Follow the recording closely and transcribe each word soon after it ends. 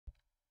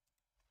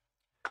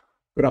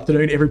Good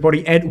afternoon,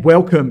 everybody, and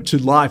welcome to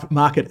Live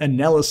Market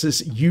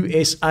Analysis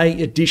USA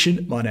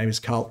edition. My name is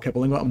Carl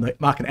Capolingua. I'm the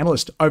market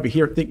analyst over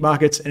here at Think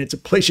Markets, and it's a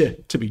pleasure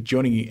to be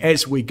joining you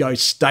as we go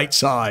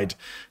stateside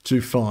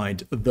to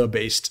find the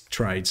best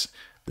trades,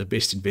 the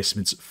best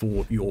investments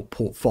for your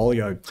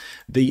portfolio.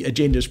 The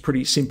agenda is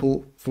pretty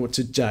simple for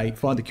today.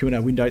 Find the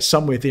Q&A window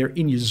somewhere there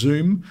in your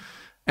Zoom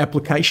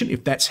application,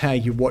 if that's how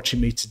you're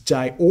watching me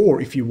today, or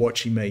if you're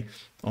watching me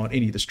on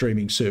any of the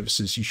streaming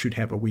services, you should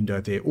have a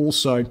window there.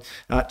 Also,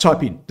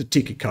 type in the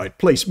ticker code.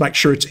 Please make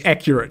sure it's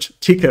accurate.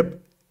 Ticker,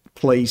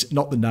 please,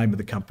 not the name of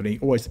the company.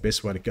 Always the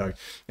best way to go.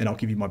 And I'll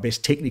give you my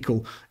best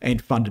technical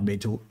and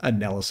fundamental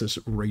analysis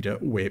reader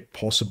where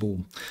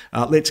possible.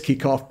 Let's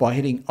kick off by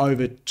heading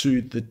over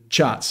to the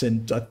charts.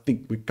 And I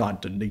think we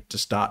kind of need to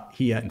start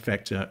here. In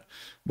fact,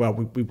 well,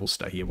 we will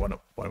stay here. Why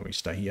don't we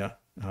stay here?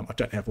 I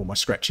don't have all my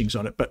scratchings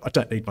on it, but I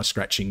don't need my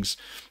scratchings.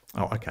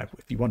 Oh, okay.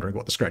 If you're wondering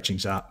what the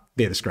scratchings are,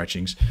 they're the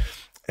scratchings.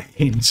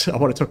 And I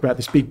want to talk about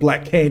this big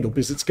black candle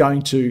because it's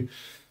going to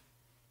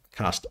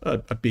cast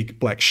a big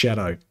black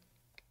shadow,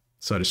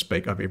 so to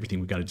speak, over everything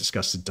we're going to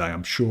discuss today.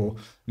 I'm sure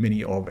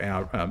many of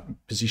our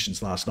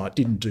positions last night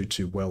didn't do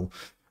too well.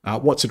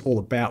 What's it all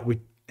about? We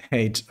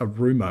had a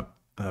rumor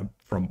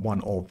from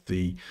one of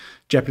the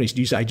Japanese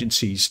news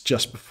agencies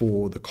just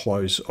before the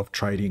close of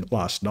trading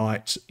last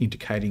night,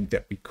 indicating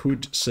that we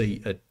could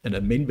see an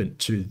amendment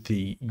to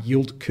the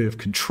yield curve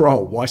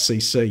control,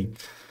 YCC,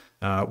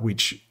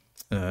 which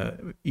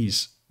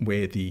is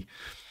where the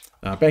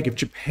Bank of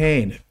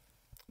Japan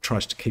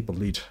tries to keep a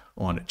lid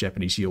on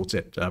Japanese yields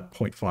at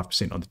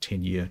 0.5% on the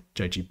 10-year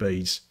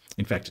JGBs.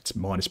 In fact, it's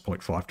minus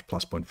 0.5 to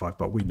plus 0.5,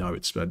 but we know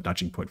it's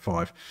nudging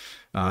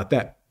 0.5.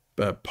 That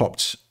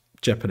popped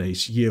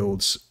Japanese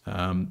yields.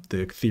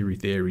 The theory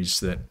there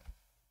is that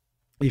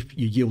if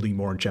you're yielding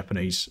more on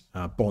Japanese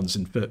bonds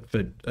and for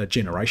a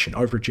generation,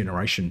 over a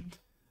generation,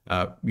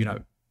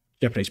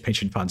 Japanese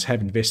pension funds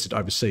have invested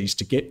overseas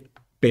to get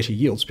better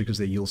yields because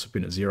their yields have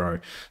been at zero.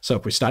 So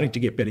if we're starting to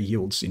get better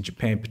yields in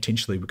Japan,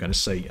 potentially we're going to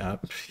see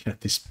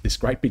this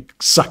great big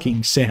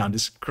sucking sound,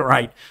 this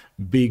great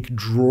big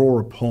draw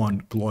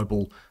upon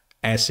global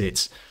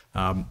assets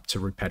to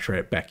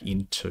repatriate back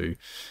into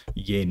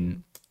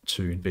yen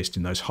to invest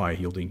in those higher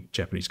yielding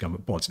Japanese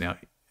government bonds. Now,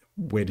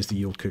 where does the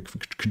yield curve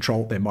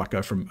control? They might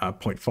go from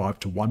 0.5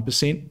 to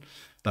 1%.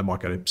 They might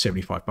go to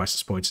 75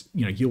 basis points.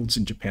 Yields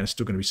in Japan are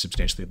still going to be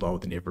substantially lower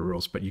than everywhere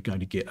else, but you're going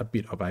to get a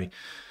bit of a,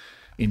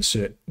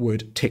 insert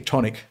word,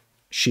 tectonic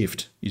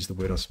shift is the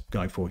word I was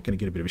going for. You're going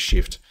to get a bit of a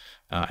shift.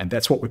 And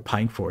that's what we're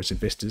paying for as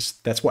investors.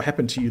 That's what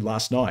happened to you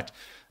last night.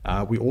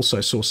 We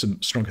also saw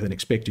some stronger than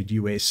expected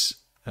US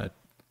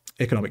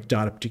economic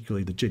data,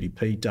 particularly the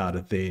GDP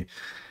data there,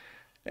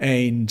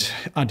 and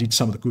undid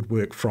some of the good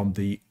work from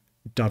the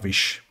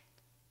dovish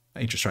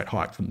interest rate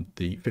hike from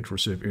the Federal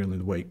Reserve earlier in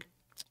the week.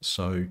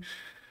 So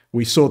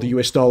we saw the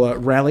US dollar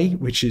rally,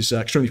 which is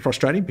extremely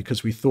frustrating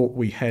because we thought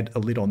we had a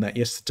lid on that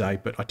yesterday,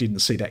 but I didn't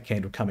see that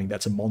candle coming.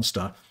 That's a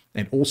monster.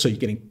 And also you're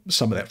getting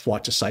some of that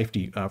flight to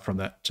safety from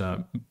that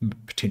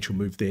potential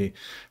move there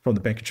from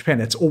the Bank of Japan.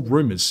 That's all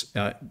rumors.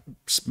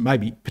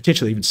 Maybe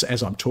potentially even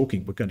as I'm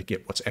talking, we're going to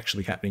get what's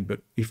actually happening,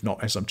 but if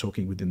not, as I'm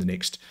talking within the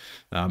next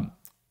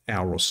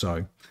hour or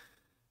so.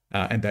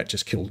 And that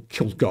just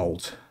killed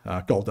gold.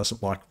 Gold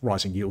doesn't like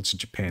rising yields in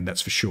Japan,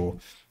 that's for sure.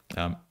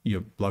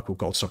 Your local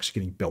gold stocks are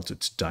getting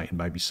belted today, and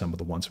maybe some of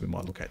the ones we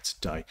might look at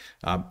today.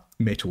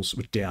 Metals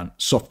were down,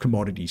 soft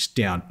commodities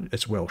down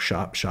as well,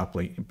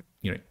 sharply.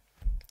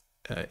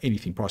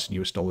 Anything priced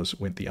in US dollars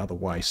went the other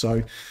way.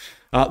 So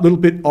a little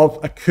bit of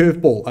a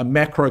curveball, a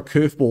macro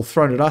curveball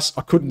thrown at us.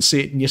 I couldn't see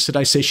it in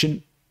yesterday's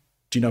session.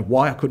 Do you know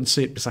why I couldn't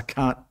see it? Because I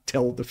can't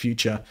tell the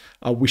future.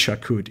 I wish I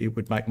could. It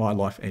would make my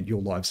life and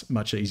your lives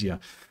much easier.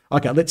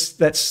 Okay,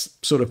 that's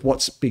sort of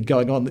what's been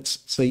going on. Let's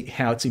see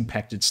how it's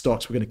impacted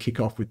stocks. We're going to kick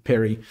off with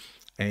Perry,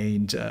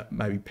 and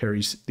maybe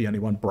Perry's the only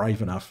one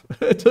brave enough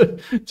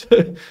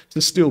to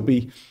still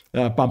be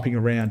bumping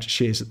around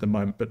shares at the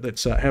moment. But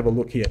let's have a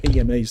look here.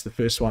 EME is the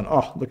first one.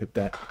 Oh, look at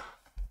that.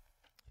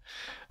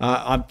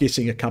 I'm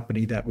guessing a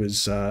company that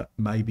was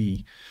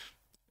maybe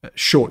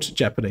short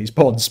Japanese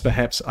bonds,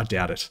 perhaps. I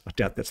doubt it. I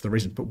doubt that's the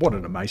reason. But what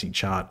an amazing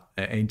chart,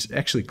 and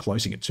actually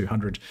closing at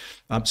 200.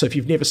 So if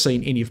you've never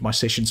seen any of my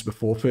sessions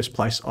before, first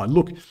place I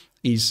look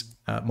is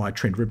my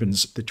trend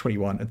ribbons, the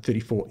 21 and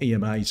 34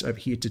 EMAs over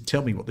here, to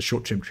tell me what the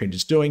short-term trend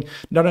is doing.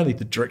 Not only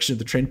the direction of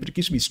the trend, but it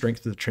gives me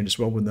strength of the trend as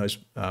well. When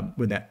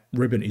that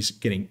ribbon is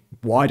getting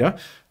wider,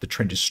 the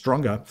trend is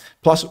stronger.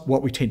 Plus,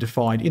 what we tend to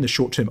find in the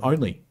short term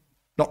only,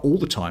 not all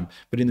the time,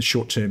 but in the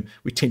short term,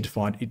 we tend to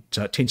find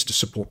it tends to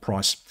support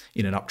price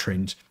in an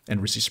uptrend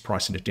and resist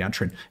price in a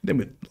downtrend. And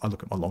then I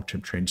look at my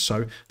long-term trend.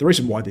 So the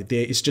reason why they're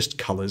there is just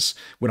colors.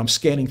 When I'm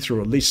scanning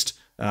through a list,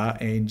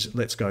 and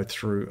let's go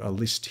through a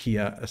list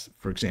here,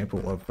 for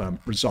example, of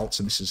results,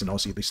 and this is an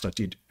Aussie list I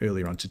did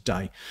earlier on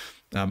today.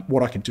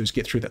 What I can do is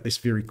get through that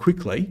list very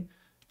quickly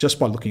just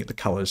by looking at the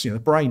colors. The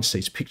brain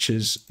sees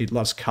pictures, it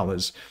loves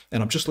colors,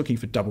 and I'm just looking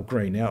for double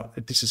green. Now,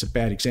 this is a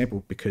bad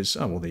example because,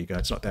 oh, well, there you go,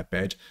 it's not that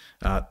bad.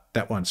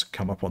 That one's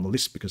come up on the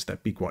list because of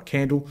that big white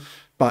candle,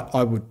 but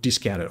I would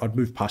discount it. I'd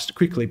move past it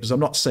quickly because I'm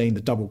not seeing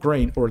the double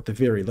green, or at the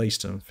very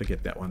least, and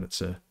forget that one,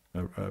 it's a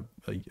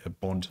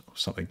bond or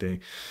something there.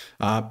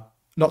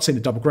 Not seeing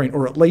the double green,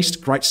 or at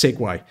least, great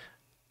segue,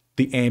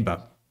 the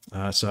amber.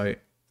 So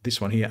this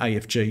one here,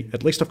 AFG,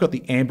 at least I've got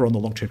the amber on the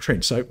long-term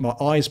trend. So my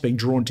eye is being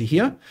drawn to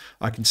here.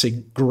 I can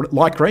see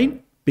light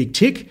green, big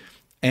tick,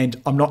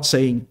 and I'm not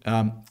seeing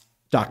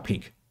dark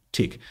pink,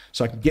 tick.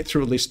 So I can get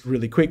through a list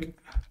really quick.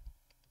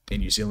 In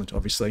New Zealand,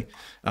 obviously.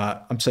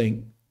 I'm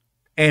seeing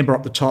amber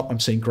up the top.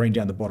 I'm seeing green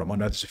down the bottom. I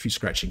know there's a few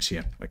scratchings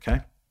here,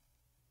 okay?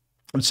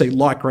 I'm seeing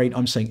light green.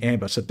 I'm seeing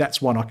amber. So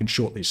that's one I can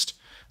shortlist.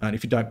 And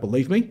if you don't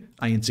believe me,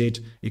 ANZ,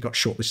 you got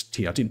shortlisted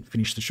here. I didn't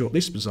finish the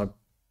shortlist because I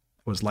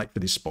was late for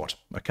this spot,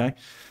 okay?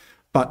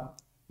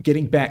 But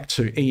getting back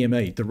to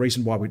EME, the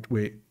reason why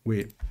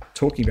we're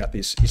talking about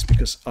this is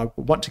because I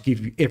want to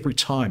give you every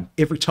time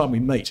we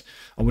meet,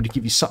 I want to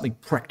give you something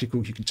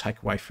practical you can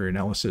take away for your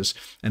analysis.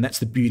 And that's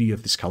the beauty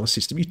of this color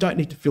system. You don't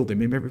need to fill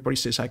them in. Everybody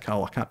says, hey,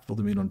 Carl, I can't fill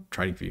them in on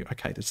TradingView.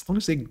 Okay, as long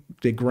as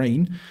they're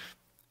green,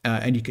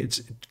 and you can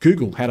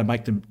Google how to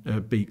make them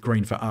be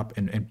green for up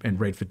and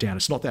red for down.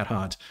 It's not that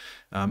hard.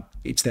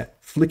 It's that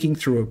flicking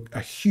through a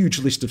huge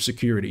list of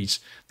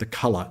securities, the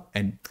color,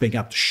 and being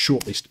able to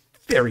shortlist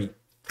very,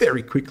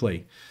 very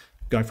quickly,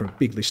 going from a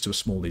big list to a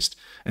small list.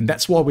 And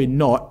that's why we're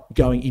not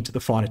going into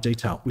the finer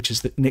detail, which is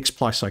the next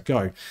place I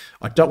go.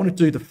 I don't want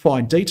to do the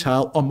fine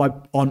detail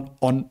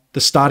on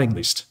the starting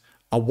list.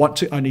 I want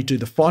to only do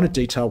the finer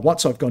detail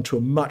once I've gone to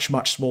a much,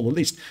 much smaller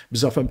list.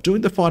 Because if I'm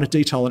doing the finer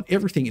detail on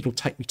everything, it'll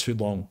take me too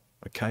long.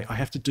 Okay, I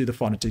have to do the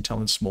finer detail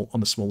on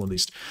the smaller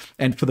list.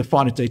 And for the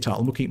finer detail,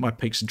 I'm looking at my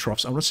peaks and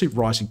troughs. I want to see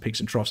rising peaks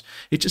and troughs.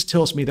 It just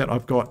tells me that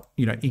I've got,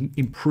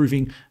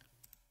 improving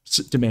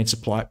demand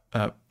supply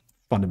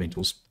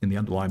fundamentals in the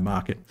underlying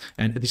market.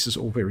 And this is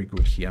all very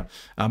good here.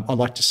 I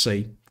like to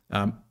see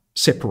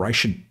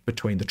separation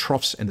between the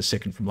troughs and the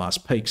second from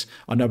last peaks.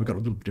 I know we've got a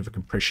little bit of a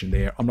compression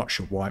there. I'm not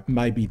sure why.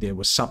 Maybe there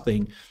was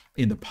something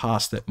in the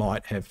past that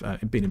might have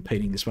been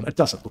impeding this one. It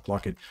doesn't look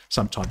like it.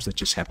 Sometimes that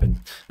just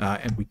happen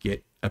and we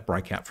get a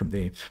breakout from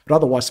there. But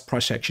otherwise, the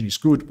price action is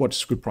good. What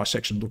does good price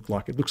action look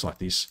like? It looks like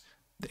this.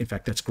 In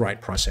fact, that's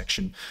great price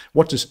action.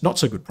 What does not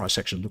so good price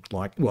action look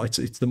like? Well, it's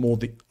the more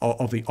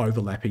of the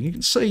overlapping. You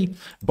can see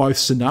both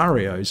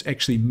scenarios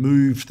actually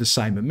moved the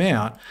same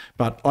amount,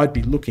 but I'd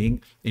be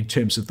looking in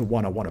terms of the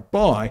one I want to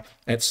buy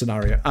at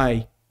scenario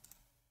A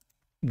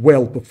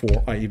well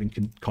before I even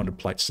can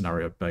contemplate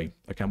scenario B.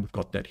 Okay, and we've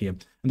got that here.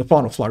 And the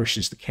final flourish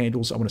is the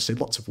candles. I want to see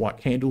lots of white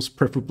candles.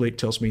 Preferably, it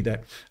tells me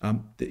that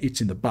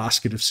it's in the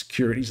basket of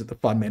securities that the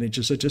fund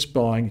managers are just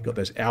buying. You've got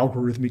those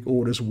algorithmic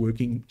orders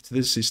working to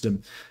the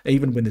system.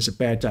 Even when there's a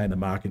bad day in the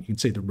market, you can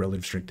see the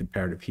relative strength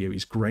imperative here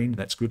is green.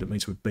 That's good. It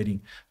means we're beating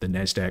the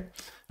NASDAQ,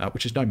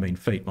 which is no mean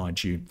feat,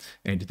 mind you.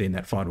 And then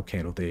that final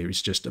candle there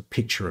is just a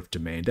picture of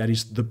demand. That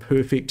is the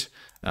perfect,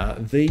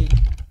 I'm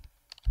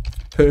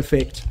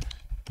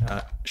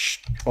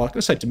going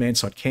to say demand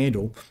side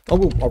candle. I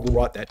will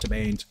write that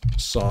demand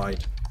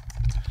side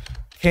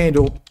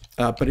candle,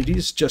 but it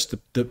is just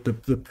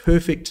the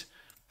perfect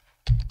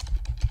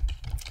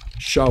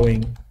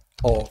showing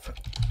of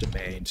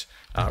demand,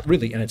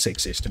 really, and it's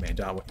excess demand.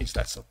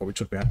 That's what we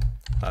talk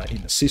about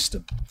in the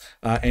system.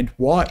 And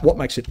what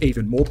makes it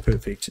even more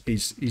perfect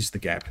is the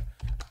gap.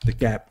 The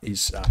gap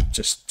is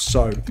just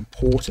so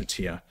important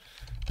here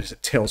because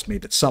it tells me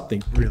that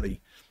something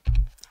really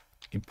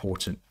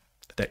important,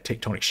 that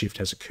tectonic shift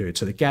has occurred.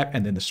 So the gap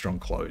and then the strong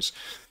close.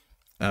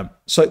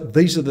 So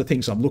these are the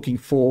things I'm looking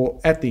for.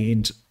 At the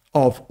end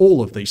of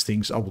all of these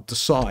things, I will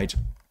decide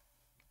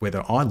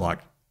whether I like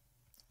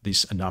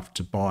this enough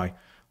to buy,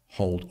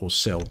 hold, or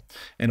sell.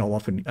 And I'll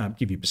often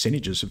give you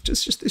percentages of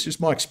just this is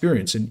my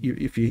experience. And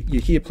if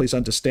you're here, please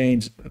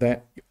understand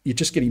that you're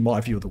just getting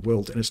my view of the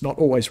world, and it's not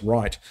always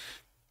right.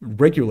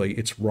 Regularly,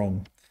 it's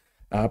wrong.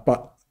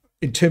 But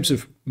in terms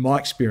of my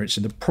experience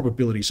and the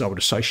probabilities I would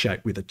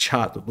associate with a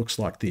chart that looks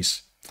like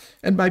this,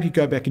 and maybe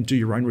go back and do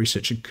your own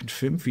research and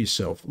confirm for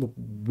yourself, look,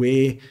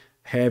 where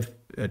have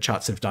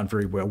charts that have done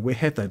very well, where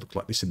have they looked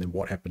like this, and then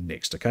what happened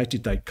next? Okay,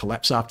 did they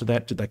collapse after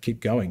that? Did they keep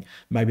going?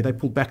 Maybe they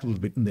pulled back a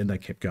little bit and then they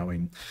kept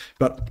going.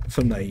 But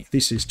for me,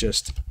 this is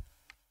just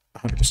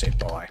 100%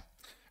 buy.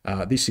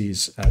 This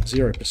is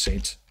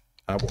 0%.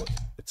 Well,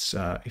 it's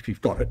if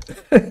you've got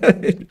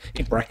it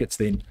in brackets,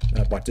 then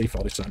by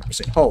default it's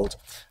 100% hold,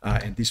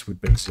 and this would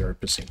be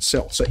 0%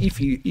 sell. So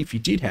if you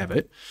did have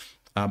it,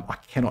 I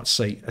cannot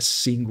see a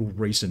single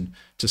reason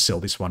to sell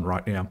this one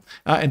right now,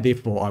 and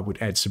therefore I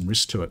would add some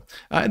risk to it.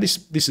 And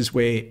this is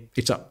where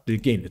it's up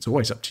again. It's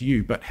always up to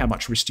you, but how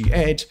much risk do you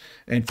add?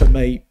 And for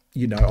me,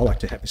 I like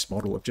to have this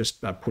model of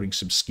just putting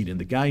some skin in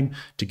the game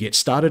to get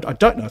started. I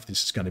don't know if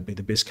this is going to be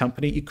the best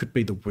company. It could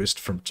be the worst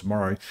from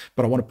tomorrow,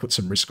 but I want to put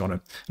some risk on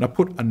it. And I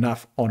put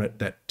enough on it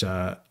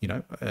that,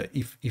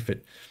 if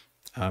it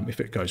If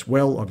it goes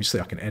well, obviously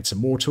I can add some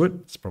more to it.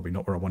 It's probably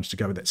not where I wanted to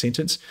go with that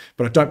sentence,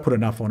 but I don't put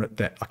enough on it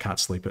that I can't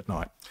sleep at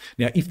night.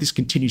 Now, if this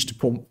continues to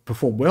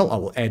perform well, I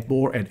will add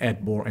more and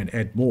add more and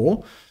add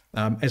more,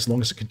 as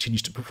long as it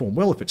continues to perform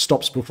well. If it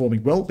stops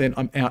performing well, then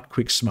I'm out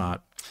quick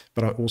smart,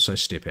 but I also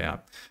step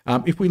out.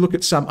 If we look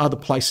at some other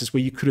places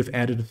where you could have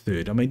added a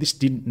third, I mean, this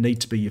didn't need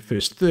to be your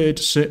first third.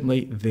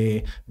 Certainly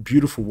there,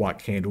 beautiful white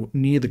candle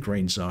near the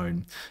green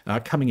zone,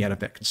 coming out of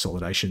that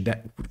consolidation,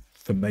 that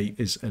for me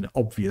is an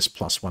obvious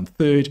plus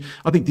 1/3.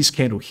 I think this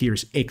candle here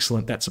is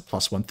excellent. That's a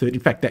plus 1/3. In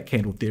fact, that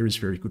candle there is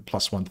very good,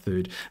 plus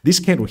 1/3.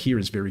 This candle here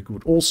is very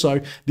good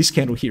also. This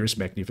candle here is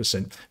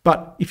magnificent.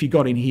 But if you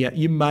got in here,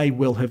 you may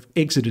well have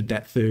exited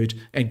that third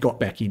and got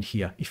back in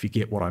here, if you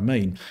get what I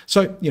mean.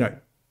 So, you know,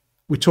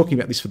 we're talking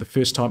about this for the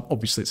first time.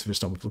 Obviously, it's the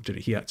first time we've looked at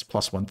it here. It's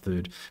plus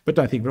 1/3. But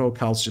don't think, well,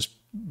 Carl's just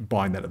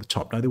buying that at the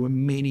top. No, there were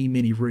many,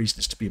 many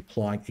reasons to be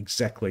applying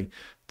exactly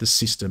the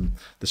system,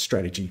 the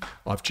strategy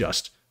I've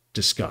just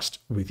discussed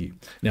with you.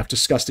 Now, I've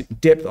discussed it in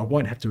depth. I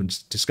won't have to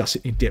discuss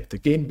it in depth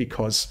again,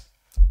 because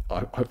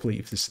hopefully,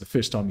 if this is the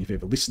first time you've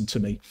ever listened to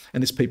me,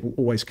 and there's people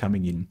always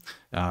coming in,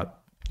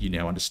 you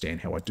now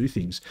understand how I do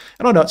things.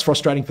 And I know it's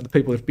frustrating for the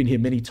people who've been here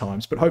many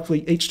times, but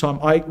hopefully each time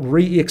I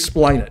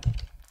re-explain it,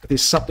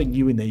 there's something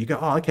new in there. You go,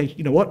 oh, okay,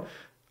 you know what?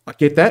 I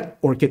get that,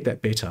 or I get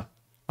that better.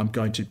 I'm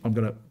going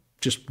to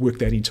just work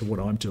that into what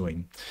I'm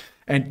doing.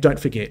 And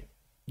don't forget,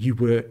 you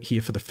were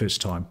here for the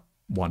first time,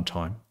 one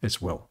time as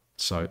well.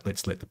 So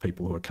let's let the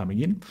people who are coming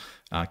in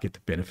get the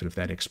benefit of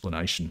that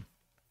explanation.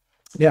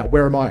 Now,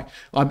 where am I?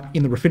 I'm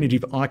in the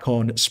Refinitiv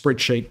Icon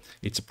spreadsheet.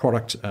 It's a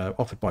product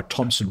offered by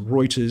Thomson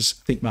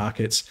Reuters, Think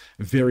Markets,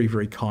 very,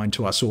 very kind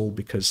to us all,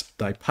 because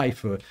they pay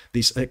for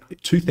this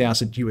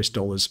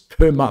 $2,000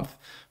 per month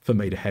for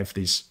me to have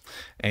this.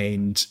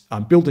 And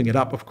I'm building it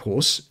up, of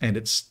course, and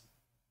it's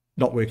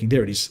not working.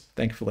 There it is,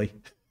 thankfully.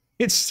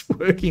 It's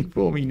working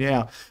for me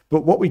now.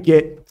 But what we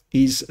get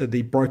is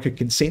the broker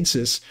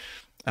consensus.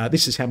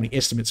 This is how many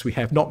estimates we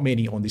have. Not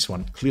many on this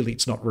one. Clearly,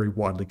 it's not very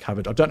widely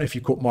covered. I don't know if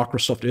you caught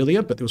Microsoft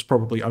earlier, but there was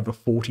probably over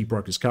 40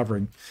 brokers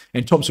covering.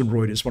 And Thomson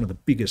Reuters, one of the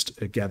biggest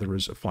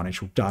gatherers of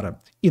financial data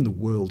in the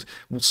world,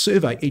 will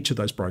survey each of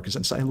those brokers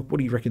and say, look, what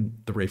do you reckon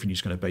the revenue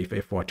is going to be for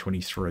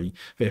FY23,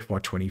 for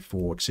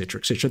FY24, etc.,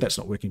 etc. That's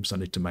not working, so I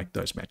need to make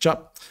those match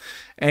up.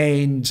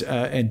 And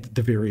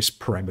the various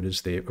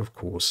parameters there, of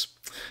course.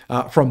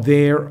 From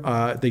there,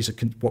 these are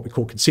what we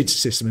call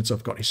consensus estimates.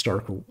 I've got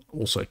historical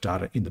also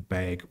data in the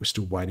bag. We're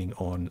still waiting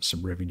on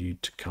some revenue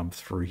to come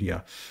through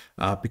here.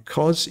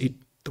 Because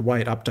the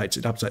way it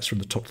updates from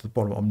the top to the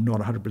bottom. I'm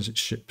not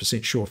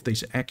 100% sure if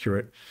these are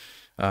accurate.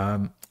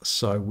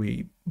 So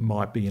we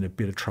might be in a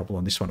bit of trouble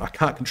on this one. I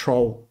can't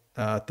control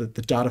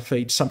the data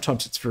feed.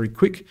 Sometimes it's very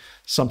quick.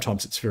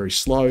 Sometimes it's very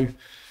slow.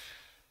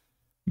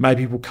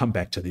 Maybe we'll come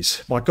back to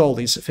this. My goal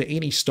is for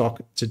any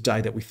stock today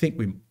that we think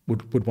we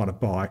would want to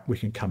buy, we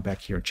can come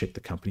back here and check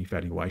the company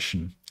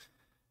valuation.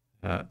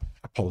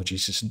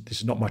 Apologies, this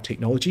is not my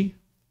technology.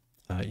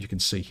 You can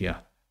see here,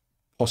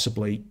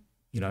 possibly,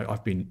 you know,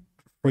 I've been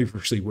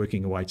feverishly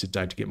working away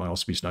today to get my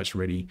Auspice notes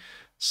ready.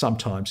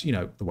 Sometimes, you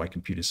know, the way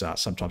computers are,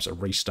 sometimes a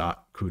restart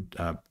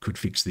could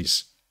fix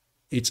this.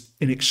 It's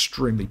an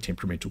extremely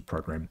temperamental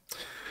program.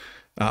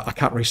 I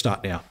can't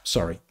restart now,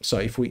 sorry. So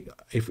if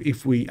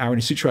we are in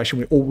a situation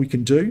where all we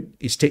can do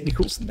is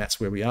technicals, then that's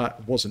where we are.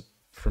 It wasn't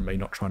from me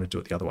not trying to do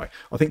it the other way.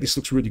 I think this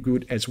looks really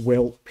good as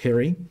well,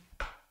 Perry.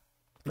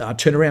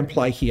 Turnaround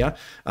play here.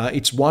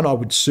 It's one I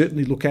would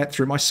certainly look at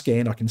through my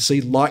scan. I can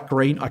see light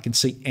green, I can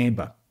see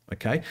amber,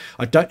 okay?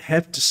 I don't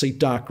have to see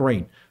dark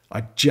green.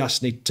 I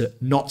just need to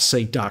not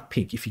see dark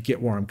pink, if you get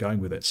where I'm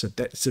going with it. So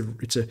it's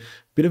a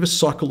bit of a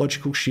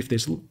psychological shift.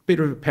 There's a bit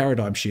of a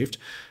paradigm shift.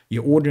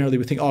 You ordinarily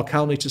would think, oh,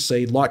 Carl needs to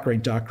see light green,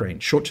 dark green,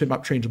 short-term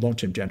uptrend to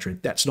long-term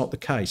downtrend. That's not the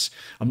case.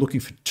 I'm looking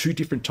for two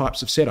different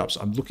types of setups.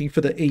 I'm looking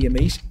for the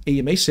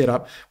EME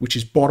setup, which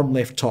is bottom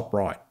left, top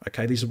right.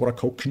 Okay, these are what I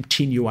call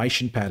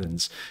continuation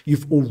patterns.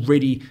 You've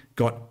already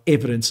got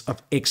evidence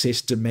of excess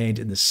demand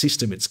in the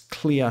system. It's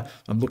clear.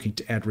 I'm looking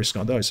to add risk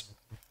on those.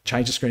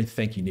 Change the screen.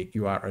 Thank you, Nick.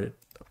 You are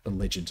a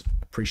legend.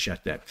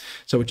 Appreciate that.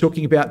 So we're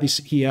talking about this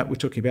here. We're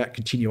talking about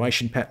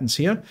continuation patterns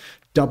here.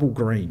 Double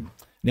green.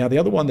 Now, the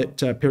other one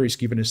that Perry's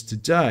given us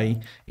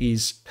today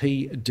is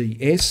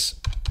PDS,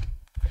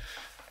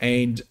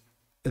 and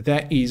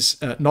that is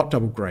not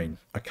double green.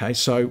 Okay,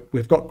 so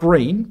we've got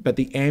green, but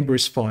the amber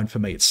is fine for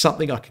me. It's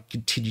something I can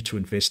continue to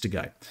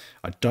investigate.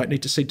 I don't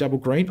need to see double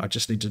green. I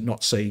just need to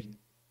not see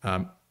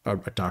a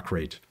dark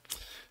red.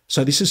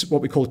 So this is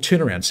what we call a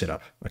turnaround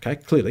setup. Okay,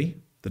 clearly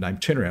the name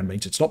turnaround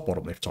means it's not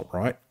bottom left, top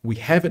right. We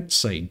haven't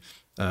seen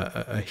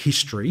a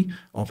history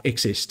of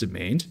excess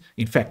demand.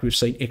 In fact, we've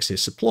seen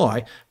excess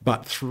supply,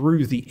 but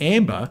through the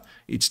amber,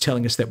 it's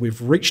telling us that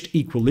we've reached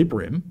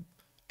equilibrium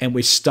and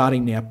we're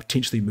starting now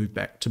potentially move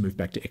back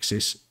to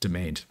excess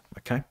demand.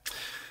 Okay,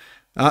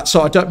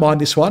 so I don't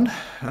mind this one.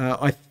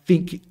 I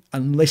think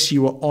unless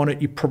you are on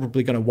it, you're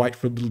probably going to wait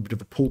for a little bit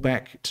of a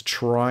pullback to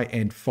try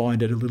and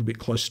find it a little bit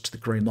closer to the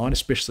green line,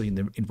 especially in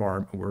the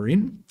environment we're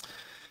in.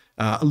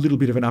 A little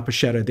bit of an upper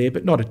shadow there,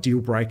 but not a deal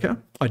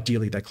breaker.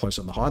 Ideally, they close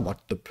on the high,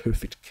 like the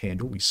perfect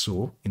candle we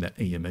saw in that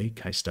EME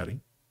case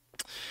study.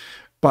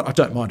 But I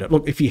don't mind it.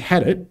 Look, if you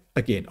had it,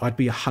 again, I'd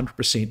be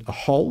 100% a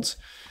hold.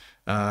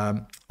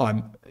 I'm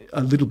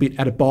a little bit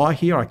at a buy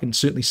here. I can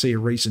certainly see a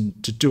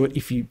reason to do it.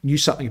 If you knew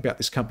something about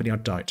this company, I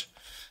don't.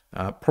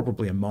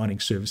 Probably a mining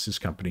services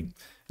company.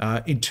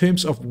 In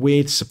terms of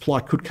where the supply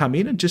could come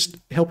in and just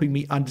helping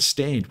me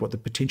understand what the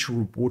potential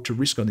reward to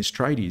risk on this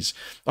trade is,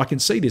 I can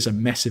see there's a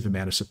massive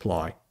amount of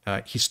supply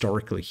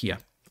historically here.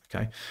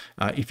 Okay,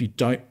 if you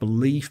don't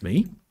believe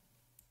me,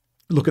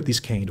 look at this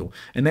candle.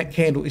 And that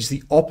candle is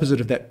the opposite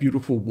of that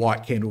beautiful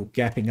white candle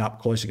gapping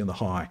up, closing on the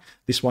high.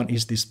 This one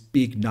is this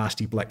big,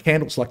 nasty black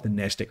candle. It's like the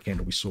NASDAQ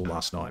candle we saw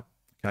last night.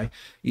 Okay,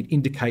 it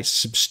indicates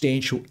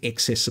substantial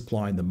excess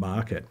supply in the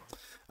market.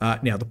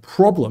 Now, the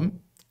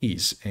problem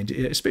is, and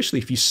especially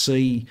if you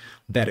see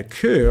that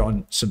occur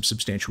on some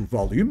substantial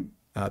volume,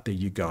 there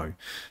you go.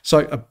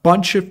 So a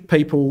bunch of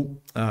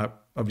people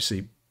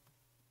obviously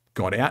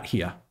got out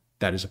here.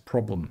 That is a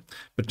problem.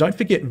 But don't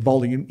forget,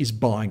 volume is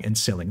buying and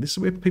selling. This is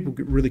where people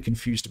get really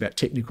confused about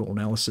technical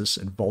analysis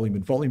and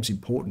volume's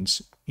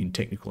importance in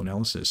technical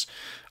analysis.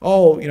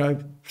 Oh,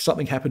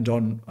 something happened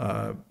on,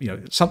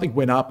 something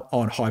went up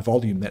on high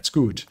volume. That's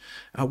good.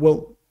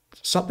 Well,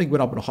 something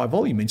went up on a high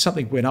volume means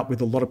something went up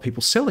with a lot of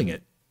people selling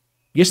it.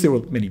 Yes, there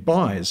were many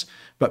buyers,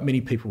 but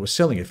many people were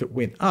selling. If it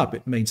went up,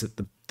 it means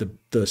that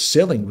the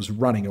selling was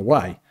running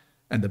away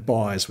and the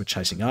buyers were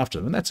chasing after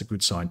them, and that's a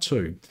good sign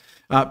too.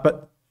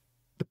 But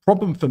the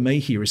problem for me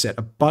here is that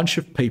a bunch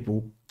of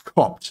people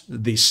copped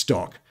this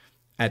stock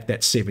at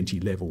that 70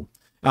 level.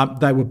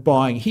 They were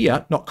buying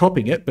here, not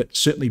copying it, but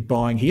certainly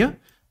buying here,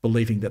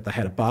 believing that they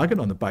had a bargain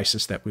on the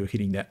basis that we were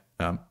hitting that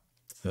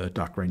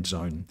dark green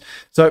zone.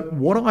 So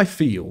what I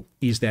feel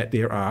is that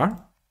there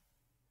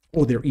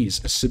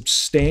is a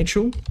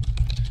substantial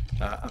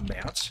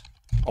amount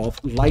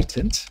of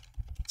latent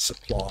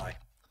supply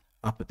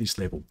up at this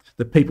level.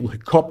 The people who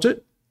copped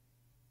it,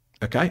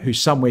 okay, who's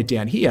somewhere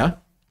down here,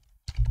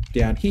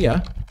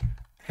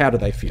 how do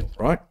they feel,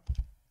 right?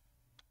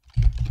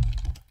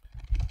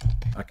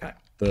 Okay,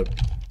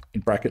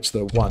 in brackets,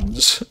 the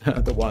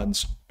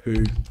ones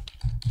who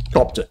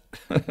copped it.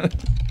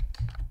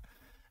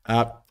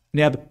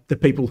 Now, the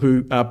people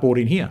who bought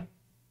in here,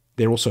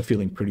 they're also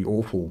feeling pretty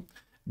awful.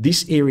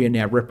 This area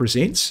now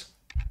represents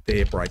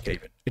their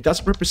break-even. It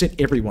doesn't represent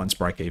everyone's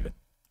break-even.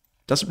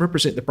 It doesn't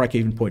represent the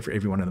break-even point for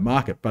everyone in the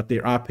market, but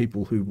there are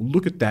people who will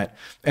look at that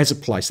as a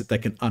place that they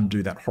can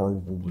undo that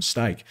horrible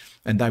mistake,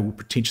 and they will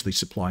potentially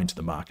supply into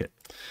the market.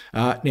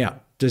 Now,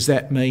 does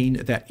that mean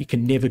that you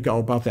can never go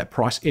above that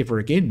price ever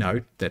again?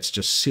 No, that's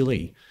just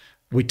silly.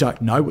 We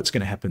don't know what's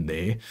going to happen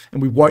there,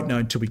 and we won't know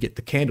until we get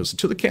the candles.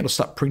 Until the candles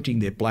start printing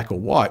their black or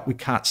white, we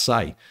can't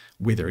say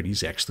whether it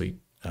is actually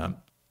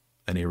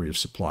an area of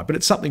supply. But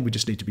it's something we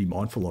just need to be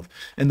mindful of.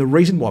 And the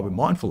reason why we're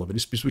mindful of it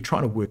is because we're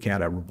trying to work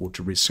out our reward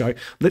to risk. So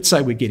let's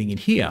say we're getting in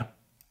here,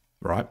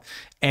 right?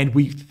 And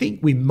we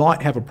think we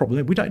might have a problem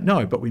there. We don't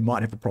know, but we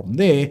might have a problem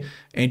there.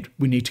 And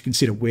we need to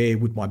consider, where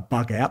would my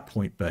bug out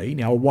point be?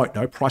 Now, I won't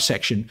know. Price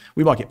action,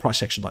 we might get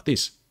price action like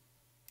this,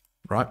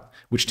 right?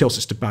 Which tells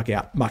us to bug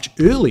out much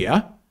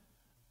earlier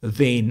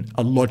than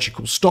a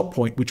logical stop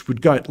point, which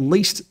would go at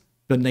least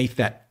beneath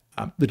that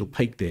little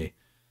peak there.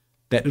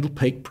 That little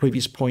peak,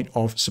 previous point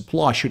of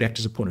supply, should act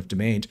as a point of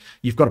demand.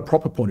 You've got a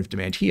proper point of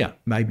demand here.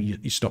 Maybe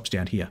it stops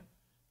down here,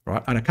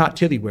 right? And I can't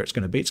tell you where it's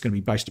going to be. It's going to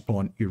be based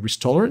upon your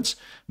risk tolerance.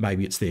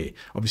 Maybe it's there.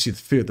 Obviously, the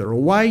further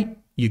away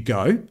you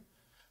go,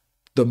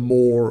 the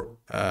more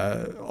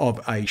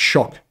of a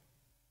shock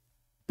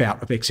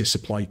bout of excess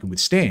supply you can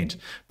withstand.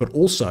 But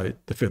also,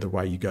 the further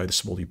away you go, the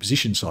smaller your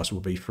position size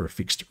will be for a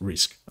fixed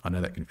risk. I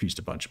know that confused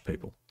a bunch of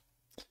people.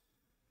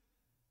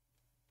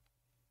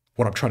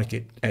 What I'm trying to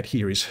get at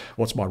here is,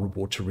 what's my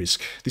reward to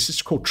risk? This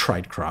is called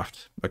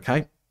tradecraft,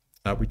 okay?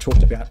 We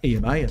talked about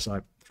EMA as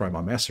I throw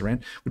my mouse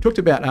around. We talked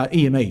about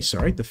EME,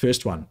 sorry, the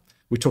first one.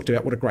 We talked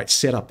about what a great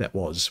setup that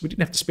was. We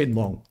didn't have to spend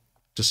long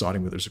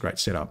deciding whether it was a great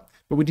setup,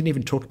 but we didn't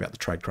even talk about the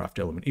tradecraft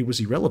element. It was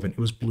irrelevant.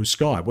 It was blue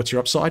sky. What's your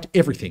upside?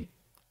 Everything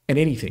and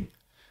anything.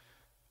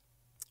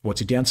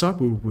 What's your downside?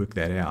 We'll work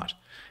that out.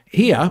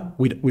 Here,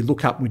 we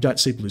look up, we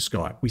don't see blue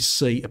sky. We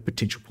see a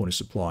potential point of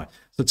supply.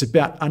 So it's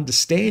about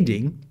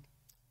understanding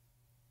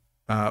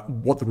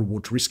what the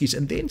reward to risk is,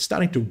 and then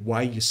starting to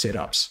weigh your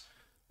setups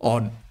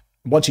on,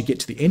 once you get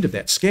to the end of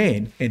that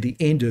scan and the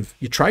end of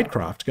your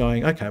tradecraft,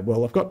 going, okay,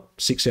 well, I've got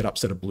 6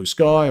 setups that are blue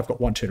sky. I've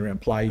got one turnaround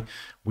play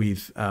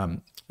with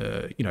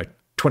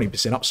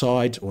 20%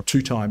 upside or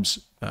 2 times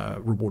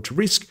reward to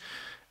risk,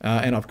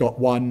 and I've got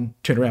one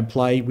turnaround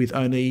play with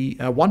only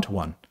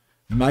 1-to-1.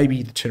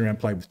 Maybe the turnaround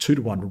play with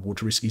 2-to-1 reward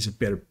to risk is a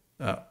better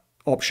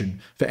option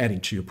for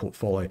adding to your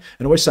portfolio.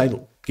 And I always say,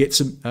 look, get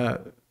some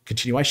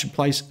continuation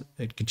plays,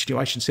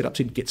 continuation setups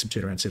in, get some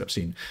turnaround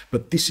setups in.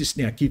 But this is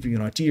now giving you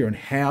an idea on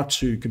how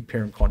to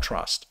compare and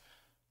contrast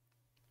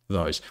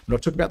those. We're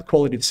not talking about the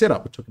quality of the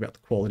setup, we're talking about the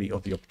quality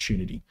of the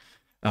opportunity.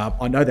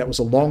 I know that was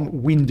a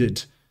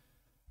long-winded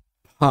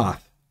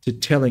path to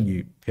telling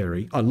you,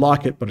 Perry, I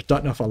like it, but I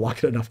don't know if I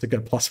like it enough to go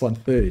plus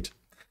 1/3.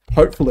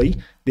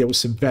 Hopefully, there was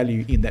some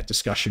value in that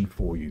discussion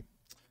for you.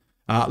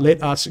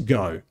 Let us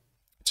go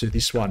to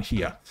this one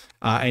here.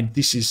 And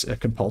this is a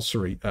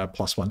compulsory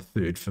plus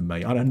 1/3 for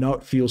me. I don't know,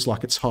 it feels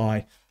like it's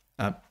high.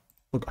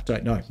 Look, I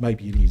don't know,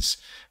 maybe it is,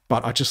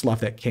 but I just love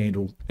that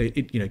candle.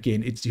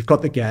 Again, you've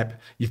got the gap,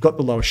 you've got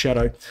the lower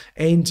shadow,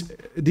 and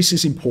this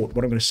is important,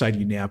 what I'm going to say to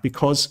you now,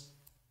 because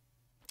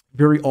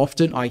very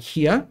often I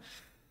hear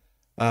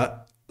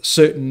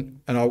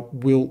certain, and I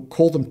will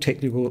call them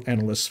technical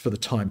analysts for the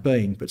time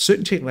being, but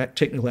certain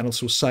technical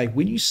analysts will say,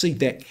 when you see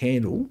that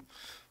candle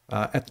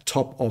at the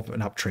top of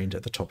an uptrend,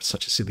 at the top is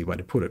such a silly way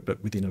to put it,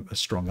 but within a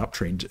strong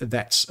uptrend,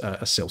 that's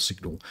a sell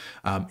signal.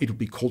 It'll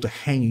be called a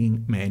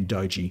hanging man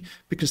doji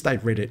because they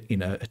read it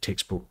in a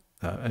textbook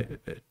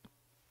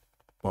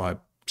by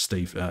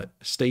Steve,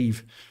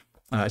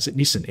 is it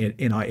Nisson,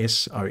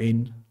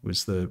 N-I-S-O-N,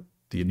 was the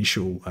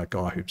initial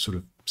guy who sort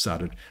of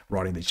started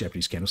writing these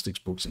Japanese candlesticks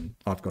books, and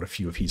I've got a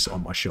few of his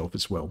on my shelf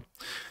as well.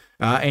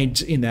 And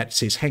in that it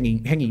says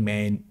hanging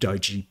man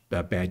doji,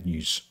 bad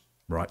news,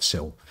 right,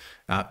 sell.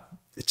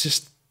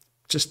 It's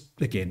just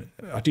again,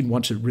 I didn't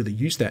want to really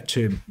use that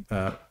term,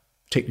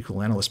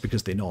 technical analyst,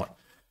 because they're not.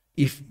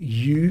 If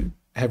you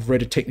have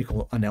read a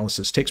technical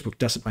analysis textbook,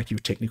 doesn't make you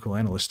a technical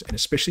analyst, and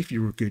especially if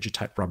you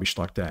regurgitate rubbish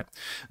like that.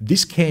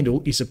 This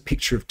candle is a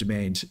picture of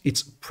demand.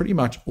 It's pretty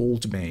much all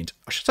demand.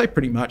 I should say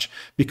pretty much,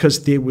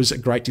 because there was a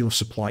great deal of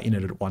supply in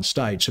it at one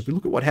stage. So if we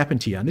look at what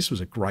happened here, and this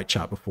was a great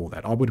chart before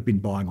that, I would have been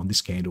buying on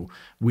this candle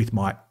with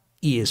my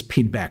ears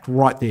pinned back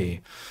right there.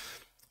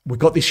 We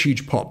got this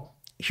huge pop.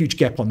 Huge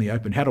gap on the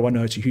open. How do I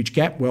know it's a huge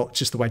gap? Well, it's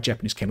just the way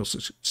Japanese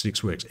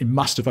candlesticks works. It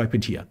must have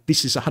opened here.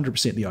 This is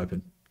 100% the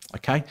open.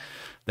 Okay,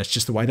 that's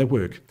just the way they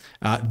work.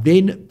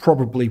 Then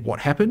probably what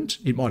happened,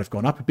 it might have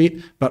gone up a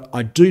bit, but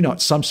I do know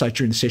at some stage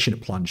during the session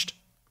it plunged.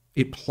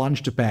 It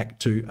plunged back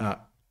to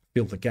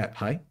fill the gap.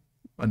 Hey,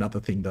 another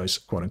thing those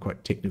quote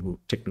unquote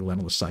technical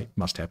analysts say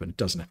must happen. It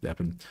doesn't have to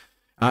happen.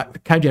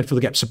 It came down for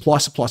the gap, supply,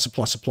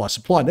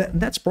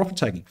 and that's profit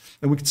taking.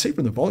 And we can see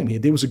from the volume here,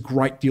 there was a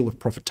great deal of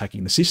profit taking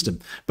in the system,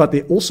 but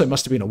there also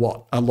must have been a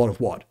lot of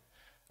what?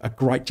 A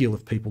great deal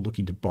of people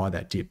looking to buy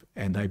that dip,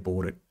 and they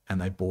bought it,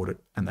 and they bought it,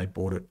 and they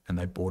bought it, and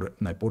they bought it,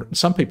 and they bought it. And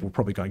some people were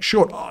probably going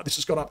short, oh, this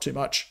has gone up too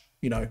much,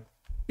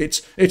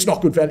 it's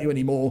not good value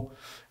anymore.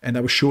 And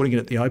they were shorting it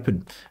at the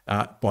open.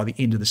 By the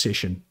end of the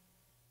session,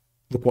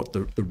 look what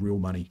the real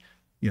money,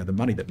 the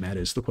money that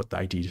matters, look what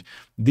they did.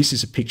 This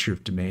is a picture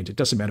of demand. It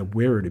doesn't matter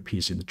where it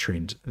appears in the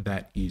trend.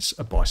 That is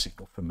a buy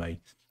signal for me.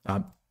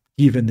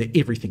 Given the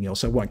everything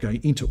else, I won't go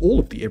into all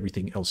of the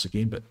everything else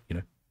again, but,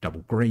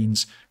 double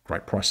greens,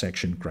 great price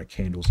action, great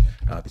candles.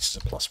 This is a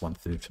plus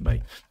 1/3 for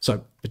me.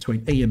 So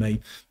between EME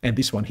and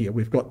this one here,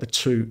 we've got the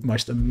two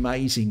most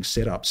amazing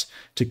setups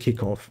to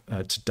kick off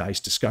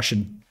today's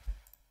discussion.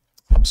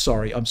 I'm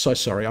sorry. I'm so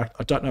sorry. I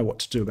don't know what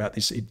to do about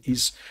this. It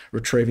is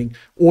retrieving.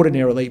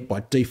 Ordinarily,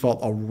 by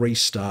default, I'll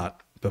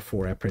restart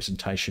before our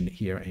presentation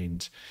here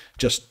and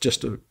just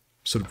to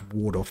sort of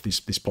ward off this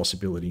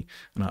possibility.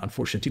 And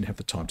unfortunately, I didn't have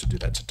the time to do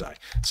that today.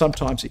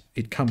 Sometimes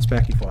it comes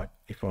back if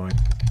I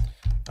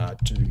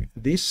do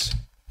this.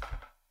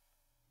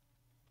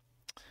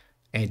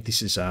 And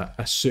this is a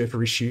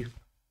server issue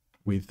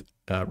with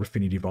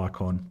Refinitiv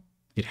Icon.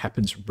 It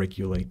happens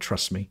regularly.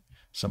 Trust me,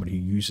 somebody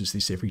who uses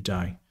this every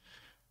day.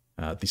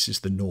 This is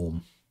the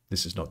norm.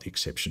 This is not the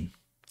exception.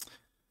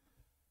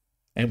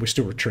 And we're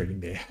still retrieving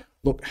there.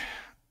 Look,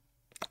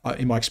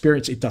 in my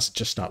experience, it doesn't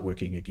just start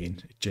working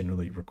again. It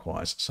generally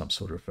requires some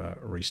sort of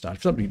restart.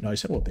 If somebody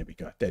knows, well, there we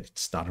go. That it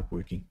started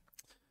working.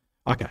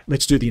 Okay,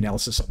 let's do the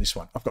analysis on this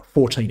one. I've got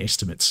 14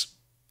 estimates.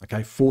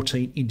 Okay,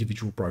 14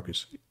 individual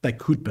brokers. They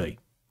could be,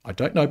 I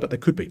don't know, but they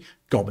could be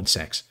Goldman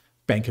Sachs,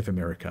 Bank of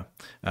America,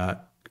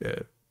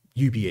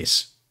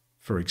 UBS,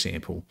 for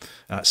example,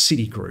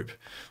 Citigroup,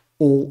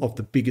 all of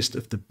the biggest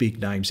of the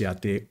big names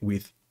out there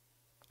with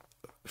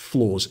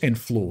floors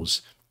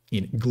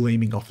in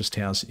gleaming office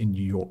towers in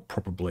New York,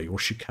 probably, or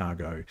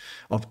Chicago,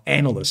 of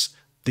analysts,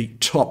 the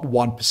top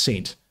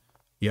 1%,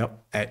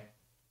 at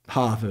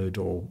Harvard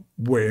or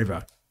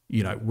wherever,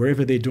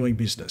 wherever they're doing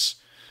business.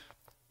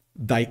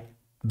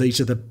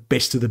 These are the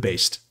best of the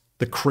best,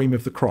 the cream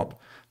of the crop,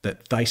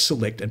 that they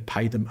select and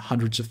pay them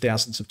hundreds of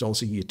thousands of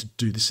dollars a year to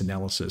do this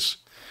analysis,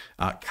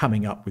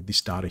 coming up with this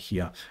data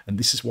here. And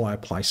this is why I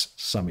place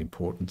some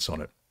importance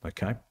on it,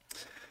 okay?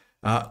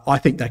 I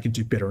think they can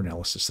do better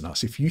analysis than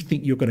us. If you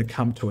think you're going to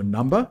come to a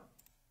number,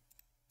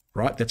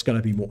 right, that's going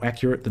to be more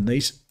accurate than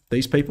these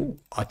people,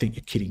 I think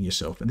you're kidding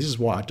yourself. And this is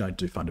why I don't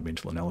do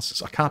fundamental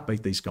analysis. I can't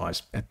beat these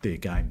guys at their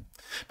game.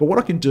 But what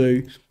I can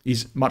do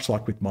is, much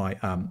like with my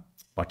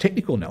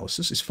technical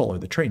analysis, is follow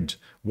the trend.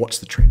 What's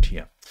the trend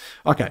here?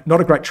 Okay,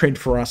 not a great trend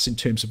for us in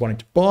terms of wanting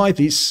to buy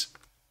this.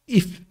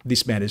 If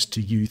this matters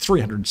to you,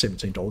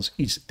 $317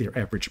 is their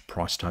average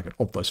price target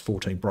of those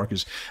 14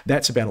 brokers.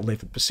 That's about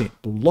 11%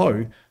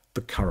 below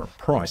the current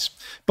price.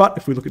 But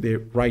if we look at their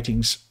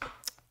ratings,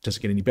 Does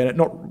it get any better?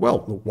 Not well.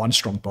 One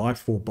strong buy,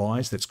 4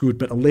 buys, that's good.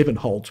 But 11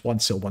 holds, 1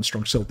 sell, 1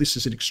 strong sell. This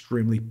is an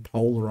extremely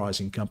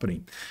polarizing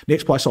company.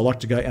 Next place I like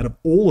to go out of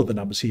all of the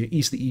numbers here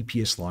is the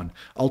EPS line.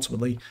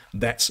 Ultimately,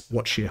 that's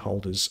what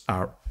shareholders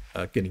are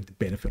getting the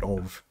benefit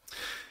of.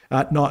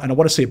 And I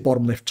want to see a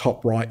bottom left,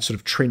 top right sort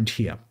of trend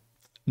here.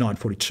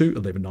 942,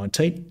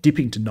 1119,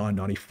 dipping to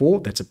 994.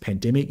 That's a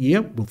pandemic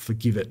year. We'll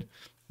forgive it.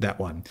 That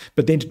one.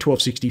 But then to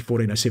 1260,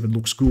 1407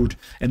 looks good.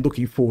 And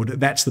looking forward,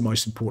 that's the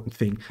most important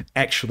thing.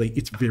 Actually,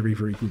 it's very,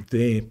 very good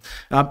there.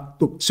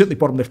 Look, certainly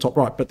bottom left, top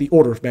right, but the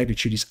order of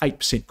magnitude is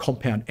 8%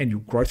 compound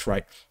annual growth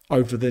rate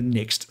over the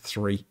next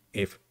 3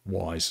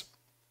 FYs.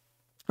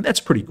 And that's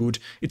pretty good.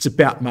 It's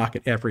about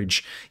market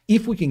average.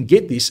 If we can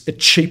get this at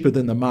cheaper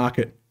than the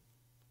market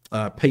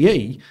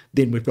PE,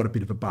 then we've got a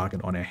bit of a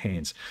bargain on our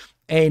hands.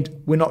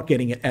 And we're not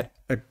getting it at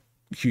a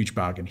huge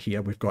bargain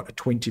here. We've got a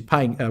 20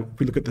 paying, if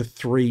we look at the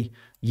 3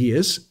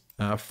 years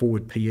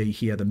forward PE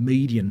here, the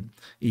median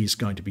is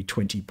going to be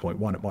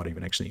 20.1. It might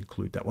even actually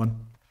include that one,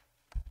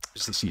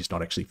 because this year's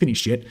not actually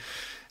finished yet.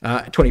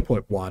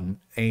 20.1,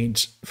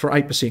 and for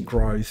 8%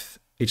 growth,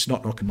 it's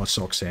not knocking my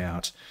socks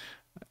out,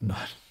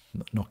 not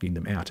knocking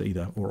them out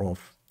either or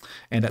off.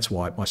 And that's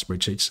why my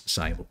spreadsheet's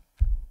saying, look,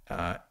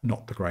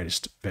 not the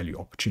greatest value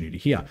opportunity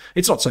here.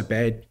 It's not so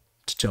bad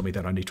to tell me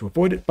that I need to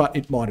avoid it, but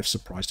it might have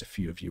surprised a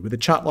few of you. With a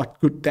chart like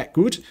that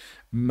good,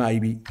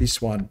 maybe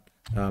this one,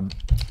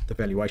 the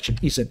valuation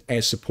isn't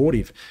as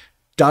supportive.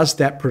 Does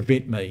that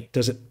prevent me?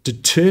 Does it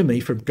deter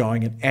me from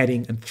going and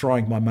adding and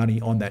throwing my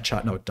money on that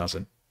chart? No, it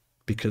doesn't,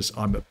 because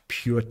I'm a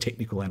pure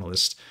technical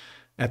analyst.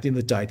 At the end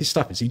of the day, this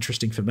stuff is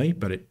interesting for me,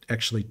 but it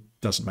actually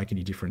doesn't make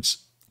any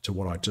difference to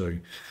what I do.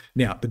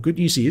 Now, the good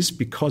news is,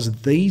 because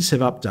these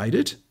have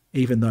updated,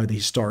 even though the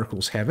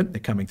historicals haven't, they're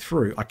coming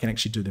through, I can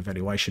actually do the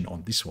valuation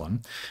on this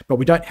one. But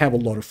we don't have a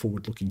lot of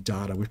forward-looking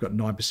data. We've got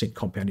 9%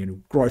 compound annual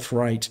growth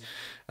rate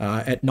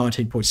at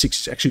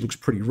 19.6. It actually looks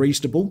pretty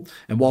reasonable.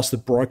 And whilst the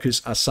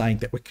brokers are saying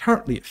that we're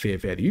currently at fair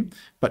value,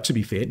 but to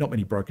be fair, not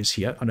many brokers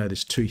here. I know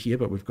there's 2 here,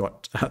 but we've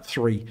got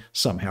 3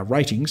 somehow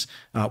ratings.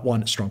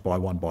 1 strong buy,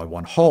 1 buy,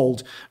 1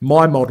 hold.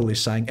 My model is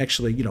saying,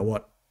 actually, you know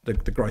what?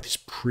 The growth is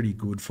pretty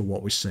good for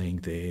what we're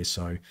seeing there.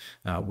 So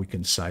we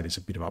can say there's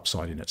a bit of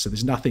upside in it. So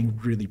there's nothing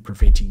really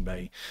preventing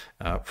me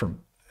from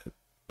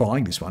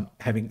buying this one.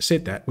 Having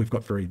said that, we've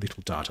got very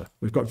little data.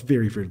 We've got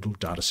very, very little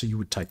data. So you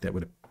would take that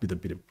with a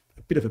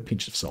bit of a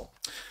pinch of salt.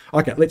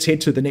 Okay, let's head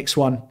to the next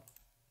one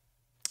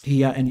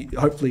here. And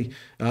hopefully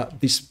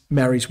this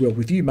marries well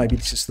with you. Maybe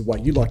this is the way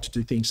you like to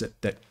do things,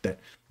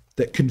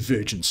 that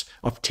convergence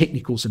of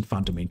technicals and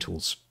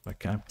fundamentals.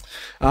 Okay,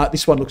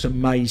 this one looks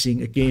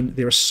amazing. Again,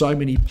 there are so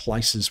many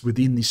places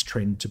within this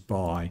trend to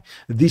buy.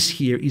 This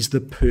here is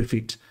the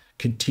perfect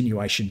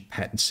continuation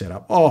pattern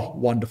setup. Oh,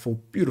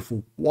 wonderful,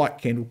 beautiful white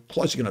candle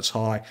closing on its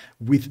high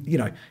with, you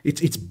know,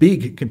 it's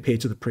big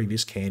compared to the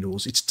previous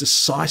candles. It's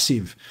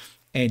decisive,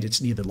 and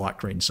it's near the light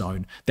green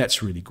zone.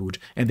 That's really good.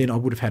 And then I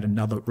would have had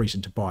another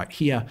reason to buy it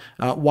here.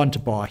 1 to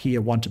buy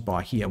here, 1 to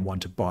buy here, 1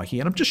 to buy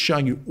here. And I'm just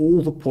showing you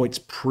all the points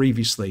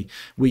previously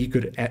where you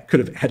could have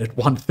added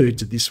 1/3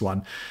 to this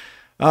one.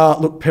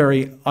 Look,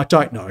 Perry, I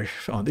don't know.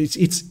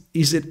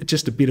 Is it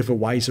just a bit of a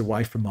ways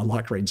away from my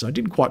light green zone? I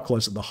didn't quite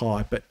close at the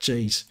high, but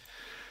geez,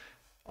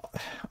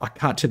 I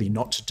can't tell you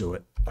not to do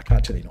it. I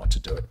can't tell you not to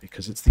do it,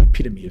 because it's the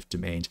epitome of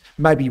demand.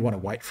 Maybe you want to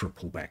wait for a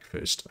pullback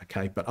first,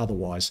 okay? But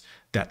otherwise,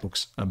 that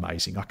looks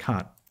amazing. I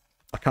can't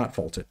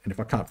fault it. And if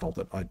I can't fault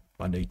it, I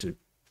need to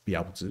be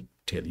able to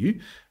tell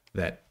you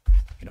that,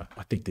 you know,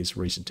 I think there's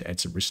reason to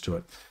add some risk to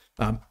it,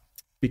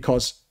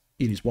 because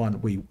it is one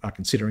we are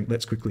considering.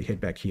 Let's quickly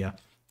head back here.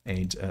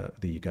 And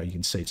there you go. You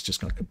can see it's just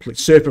going to complete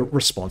server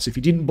response. If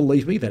you didn't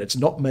believe me that it's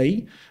not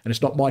me and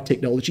it's not my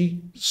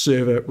technology,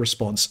 server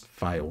response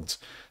failed.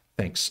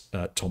 Thanks,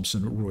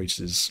 Thomson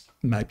Reuters.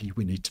 Maybe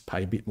we need to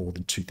pay a bit more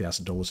than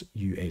 $2,000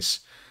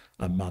 US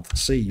a month.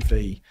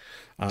 CVLG.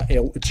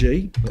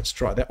 Let's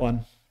try that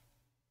one.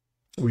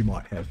 We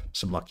might have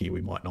some luck here.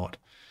 We might not.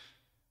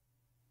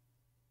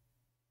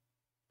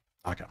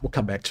 Okay, we'll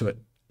come back to it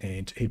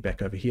and head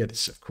back over here.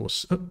 This, of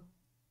course,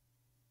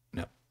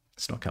 no,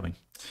 it's not coming.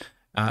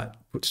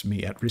 Puts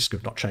me at risk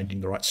of not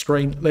changing the right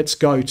screen. Let's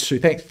go to,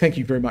 thank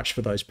you very much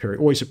for those, Perry.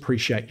 Always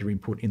appreciate your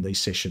input in these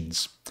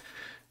sessions.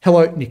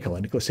 Hello,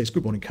 Nicola. Nicola says,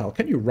 good morning, Carl.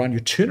 Can you run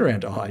your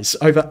turnaround eyes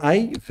over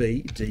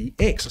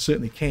AVDX? I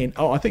certainly can.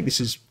 Oh, I think this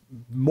is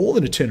more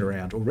than a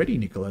turnaround already,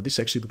 Nicola. This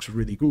actually looks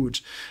really good.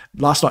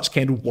 Last night's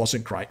candle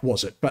wasn't great,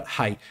 was it? But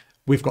hey,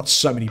 we've got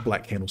so many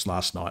black candles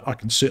last night. I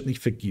can certainly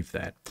forgive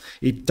that.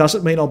 It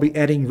doesn't mean I'll be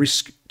adding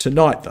risk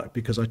tonight, though,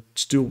 because I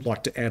still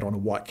like to add on a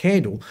white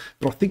candle.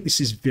 But I think this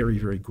is very,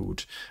 very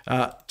good.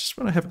 Just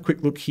want to have a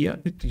quick look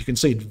here. You can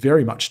see it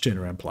very much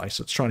turnaround play.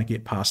 So it's trying to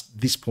get past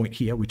this point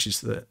here, which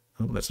is the,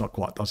 oh, that's not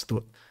quite, I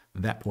thought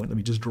that point. Let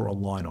me just draw a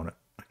line on it.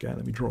 Okay,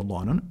 let me draw a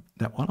line on it.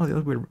 That one.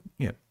 Oh,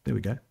 yeah, there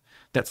we go.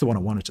 That's the one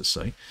I wanted to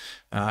see.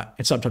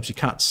 And sometimes you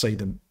can't see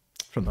them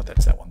from that.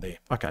 That's that one there.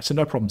 Okay, so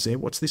no problems there.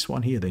 What's this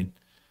one here then?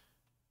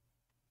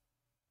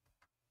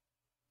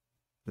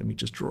 let me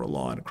just draw a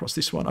line across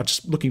this one. I'm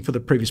just looking for the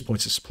previous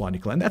points of supply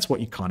nickel, and that's what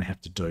you kind of have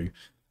to do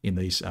in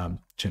these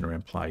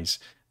turnaround plays.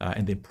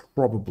 And then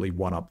probably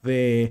one up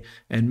there,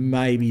 and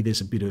maybe there's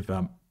a bit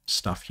of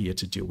stuff here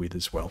to deal with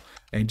as well.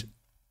 And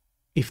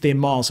if they're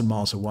miles and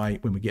miles away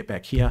when we get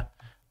back here,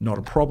 not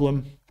a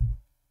problem.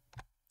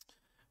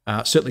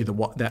 Certainly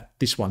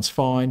this one's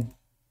fine.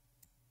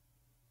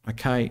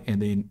 Okay,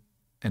 and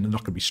they're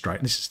not going to be straight.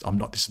 And this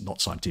is not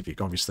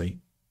scientific. Obviously,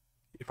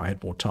 if I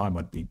had more time,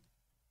 I'd be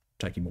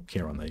taking more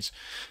care on these.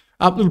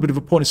 A little bit of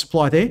a point of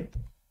supply there.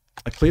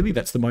 Clearly,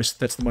 that's the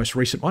most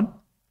recent one.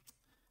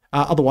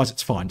 Otherwise,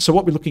 it's fine. So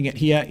what we're looking at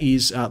here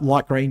is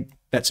light green.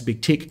 That's a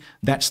big tick.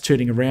 That's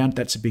turning around.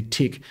 That's a big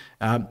tick.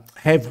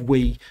 Have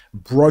we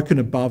broken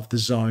above the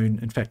zone?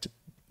 In fact,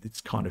 it's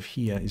kind of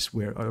here is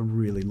where I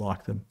really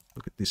like them.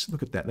 Look at this.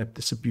 Look at that.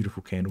 That's a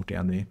beautiful candle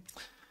down there.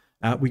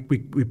 We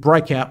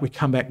break out. We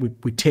come back.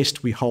 We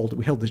test. We hold.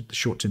 We held the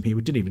short term here.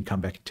 We didn't even come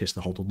back and test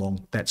the hold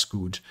long. That's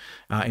good.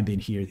 And then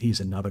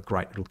here's another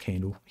great little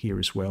candle here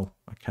as well.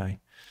 Okay.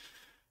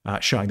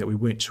 Showing that we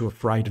weren't too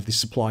afraid of this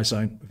supply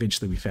zone.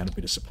 Eventually, we found a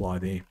bit of supply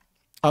there.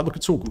 Look,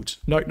 it's all good.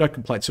 No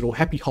complaints at all.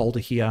 Happy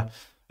holder here.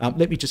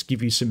 Let me just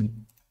give you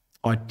some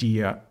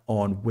idea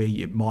on where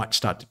it might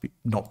start to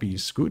not be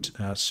as good.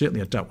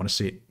 Certainly, I don't want to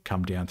see it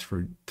come down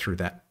through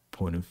that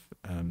point of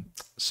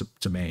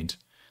demand.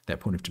 That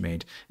point of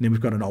demand. And then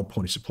we've got an old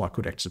point of supply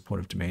could act as a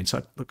point of demand.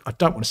 So look, I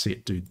don't want to see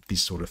it do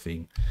this sort of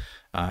thing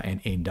and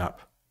end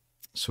up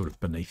sort of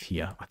beneath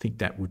here. I think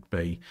that would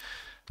be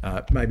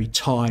maybe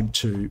time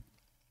to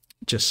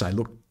just say,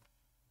 look,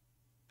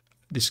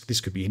 this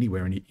could be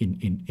anywhere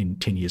in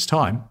 10 years'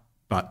 time,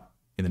 but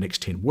in the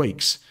next 10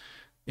 weeks,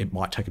 it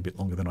might take a bit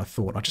longer than I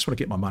thought. I just want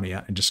to get my money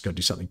out and just go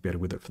do something better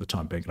with it for the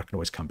time being. I can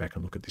always come back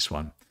and look at this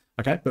one.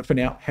 Okay, but for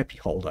now, happy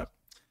holder.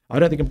 I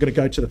don't think I'm going to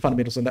go to the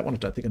fundamentals on that one. I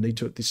don't think I need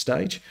to at this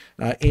stage.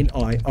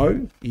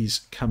 NIO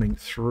is coming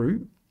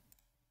through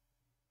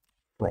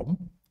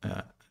from,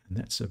 and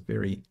that's a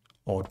very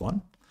odd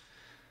one.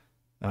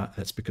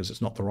 That's because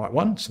it's not the right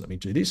one. So let me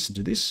do this and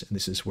do this. And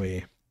this is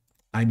where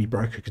Amy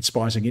Broker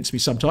conspires against me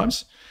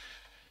sometimes.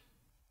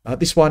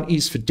 This one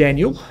is for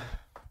Daniel,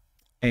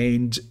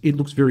 and it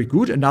looks very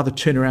good. Another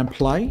turnaround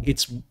play.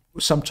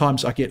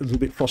 Sometimes I get a little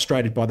bit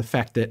frustrated by the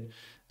fact that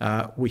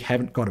we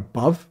haven't got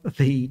above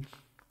the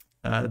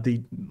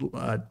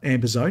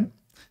amber zone,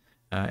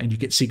 and you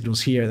get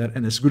signals here that,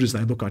 and as good as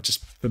they look,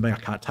 for me, I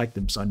can't take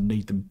them, so I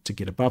need them to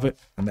get above it,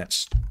 and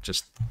that's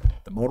just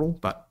the model.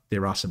 But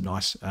there are some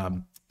nice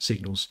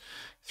signals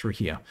through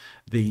here.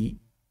 The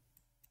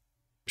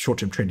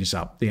short-term trend is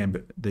up.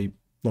 The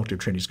long-term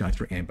trend is going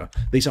through amber.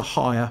 These are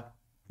higher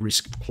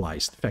risk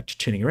plays. The fact you're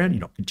turning around,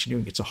 you're not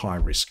continuing, it's a higher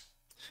risk.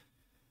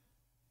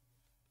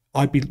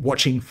 I'd be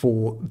watching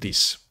for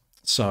this.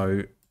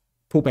 So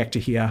pull back to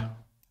here,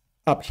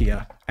 up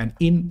here, and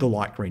in the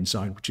light green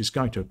zone, which is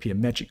going to appear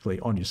magically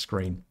on your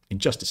screen in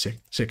just a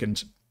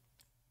second.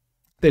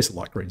 There's the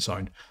light green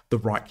zone, the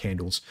right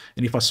candles.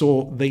 And if I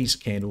saw these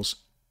candles,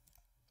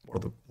 or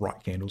the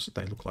right candles,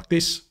 they look like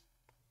this.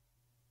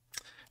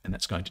 And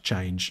that's going to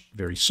change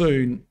very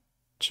soon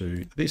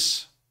to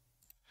this.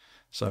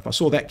 So if I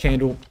saw that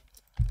candle,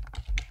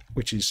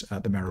 which is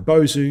the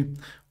Maribozu,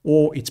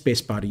 or its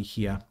best buddy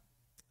here,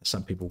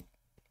 some people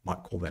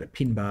might call that a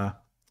pin bar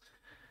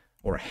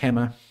or a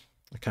hammer.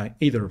 Okay,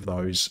 either of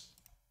those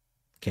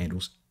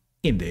candles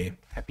in there,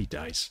 happy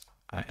days,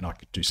 and I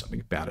could do something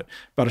about it.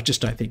 But I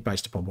just don't think,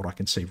 based upon what I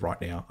can see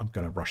right now, I'm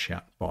going to rush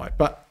out and buy it.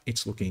 But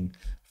it's looking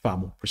far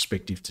more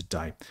prospective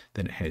today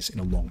than it has in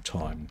a long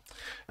time.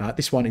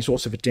 This one is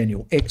also for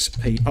Daniel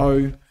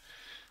XPO.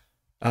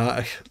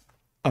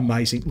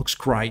 Amazing, looks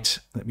great.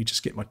 Let me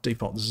just get my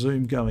default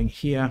zoom going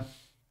here.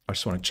 I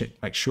just want to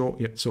check, make sure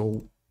it's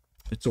all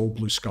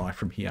blue sky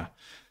from here.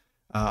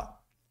 I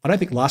don't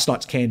think last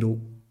night's candle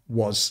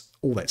was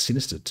all that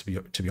sinister,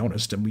 to be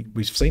honest, and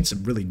we've seen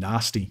some really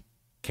nasty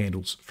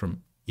candles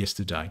from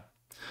yesterday.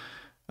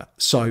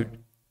 So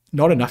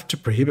not enough to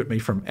prohibit me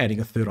from adding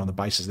a third on the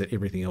basis that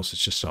everything else is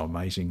just so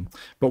amazing.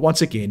 But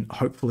once again,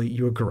 hopefully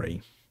you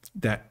agree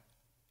that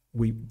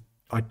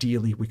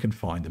ideally we can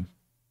find them.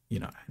 You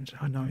know,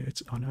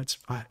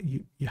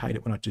 you hate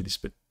it when I do this,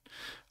 but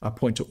I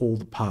point to all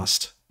the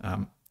past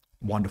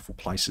wonderful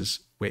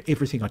places where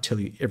everything I tell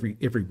you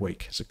every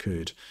week has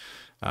occurred.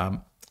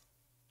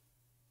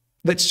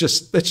 Let's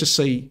just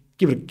see,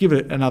 give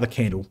it another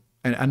candle,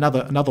 and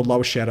another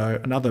lower shadow,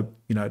 another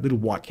little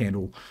white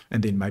candle,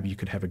 and then maybe you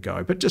could have a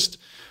go. But just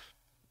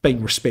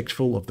being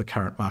respectful of the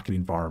current market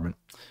environment,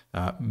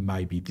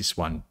 maybe this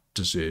one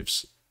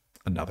deserves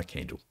another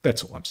candle.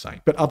 That's all I'm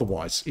saying. But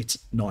otherwise, it's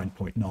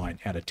 9.9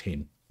 out of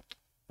 10.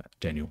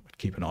 Daniel,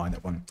 keep an eye on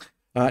that one.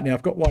 Now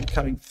I've got one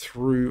coming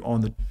through on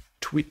the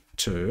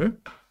Twitter.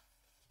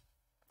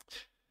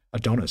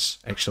 Adonis,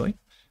 actually,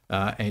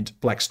 and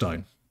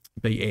Blackstone,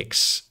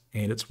 BX.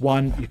 And it's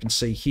one, you can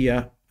see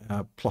here,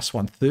 plus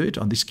 1/3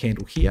 on this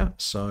candle here.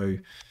 So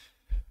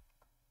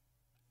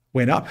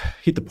went up,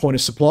 hit the point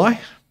of supply,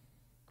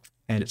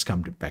 and it's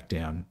come back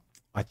down.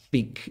 I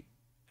think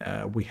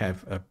we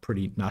have a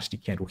pretty nasty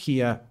candle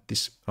here.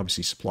 This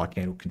obviously supply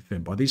candle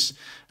confirmed by this.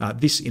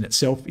 This in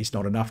itself is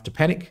not enough to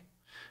panic.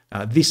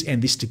 This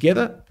and this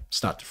together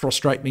start to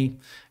frustrate me.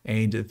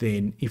 And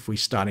then if we're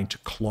starting to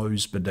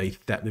close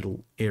beneath that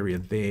little area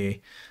there,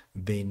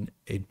 then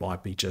it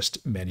might be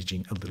just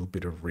managing a little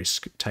bit of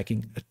risk,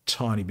 taking a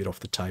tiny bit off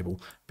the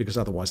table, because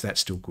otherwise that's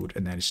still good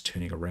and that is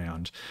turning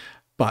around.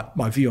 But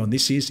my view on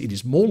this is it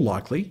is more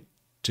likely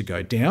to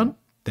go down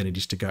than it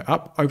is to go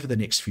up over the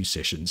next few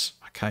sessions.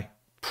 Okay,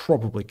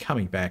 probably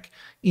coming back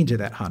into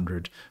that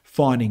 100,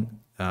 finding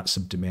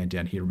some demand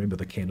down here. Remember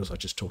the candles I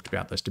just talked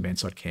about, those demand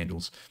side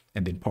candles,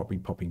 and then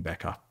popping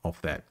back up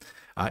off that.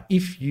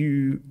 If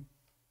you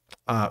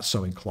are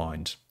so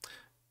inclined,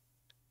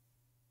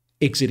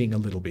 exiting a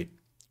little bit,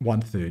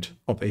 1/3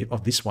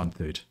 of this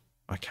 1/3,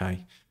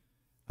 okay?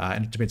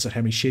 And it depends on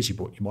how many shares you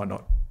bought. You might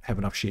not have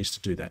enough shares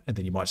to do that. And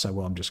then you might say,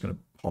 well, I'm just going to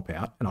hop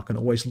out, and I can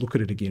always look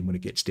at it again when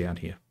it gets down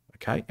here,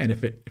 okay? And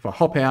if I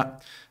hop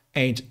out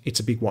and it's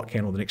a big white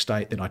candle the next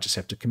day, then I just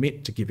have to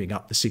commit to giving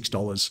up the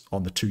 $6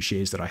 on the 2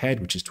 shares that I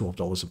had, which is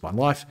 $12 of my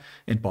life,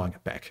 and buying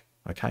it back,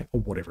 okay? Or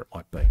whatever it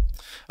might be.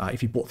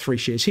 If you bought 3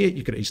 shares here,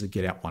 you could easily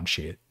get out 1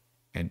 share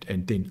and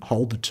then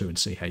hold the 2 and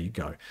see how you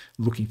go,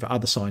 looking for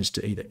other signs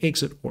to either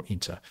exit or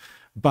enter.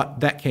 But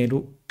that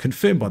candle,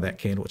 confirmed by that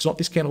candle, it's not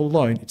this candle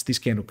alone, it's this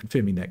candle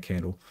confirming that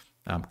candle,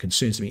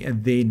 concerns me.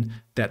 And then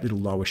that little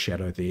lower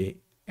shadow there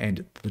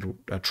and the little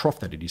trough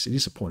that it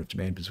is a point of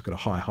demand because we've got a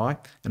higher high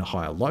and a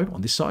higher low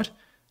on this side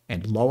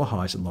and lower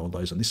highs and lower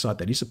lows on this side.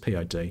 That is a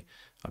POD.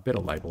 I better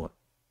label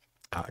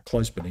it.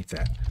 Close beneath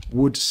that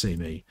would see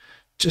me,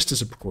 just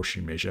as a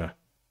precautionary measure,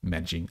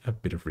 managing a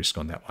bit of risk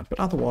on that one. But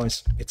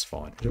otherwise, it's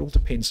fine. It all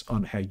depends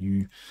on how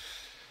you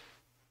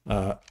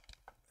want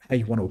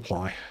to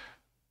apply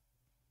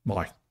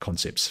my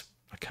concepts,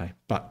 okay?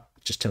 But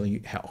just telling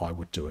you how I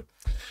would do it.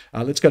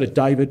 Let's go to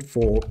David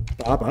for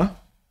Barber,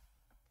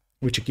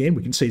 which again,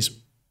 we can see is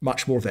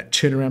much more of that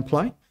turnaround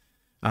play.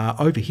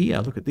 Over here,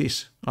 look at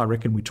this. I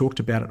reckon we talked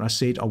about it and I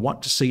said, I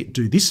want to see it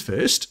do this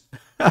first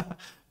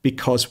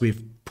because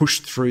we've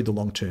pushed through the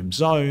long-term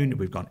zone.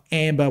 We've gone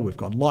amber, we've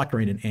gone light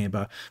green and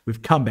amber.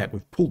 We've come back,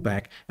 we've pulled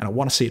back, and I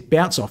want to see it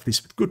bounce off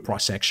this with good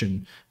price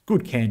action,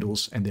 good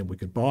candles, and then we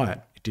could buy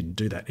it. It didn't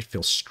do that. It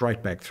fell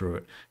straight back through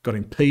it, got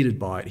impeded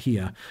by it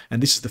here.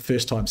 And this is the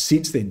first time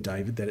since then,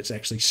 David, that it's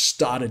actually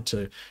started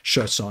to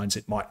show signs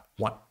it might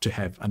want to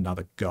have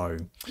another go.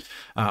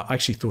 I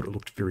actually thought it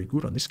looked very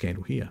good on this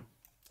candle here.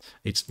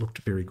 It's looked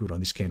very good on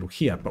this candle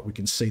here, but we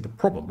can see the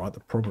problem, right? The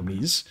problem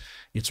is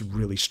it's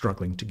really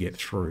struggling to get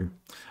through.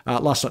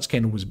 Last night's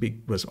candle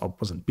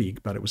wasn't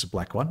big, but it was a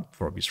black one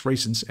for obvious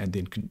reasons, and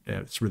then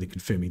it's really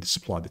confirming the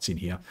supply that's in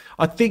here.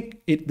 I think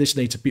this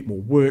needs a bit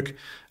more work.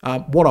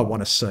 What I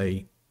want to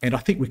see, and I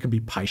think we can be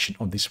patient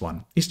on this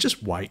one, is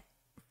just wait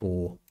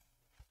for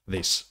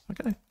this.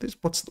 Okay,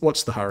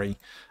 what's the hurry?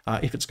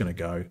 If it's going to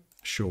go,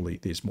 surely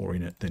there's more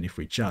in it than if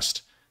we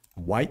just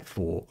wait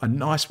for a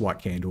nice white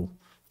candle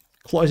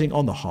closing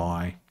on the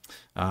high,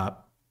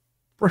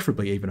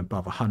 preferably even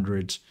above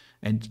 100,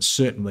 and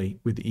certainly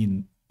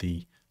within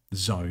the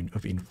zone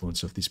of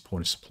influence of this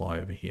point of supply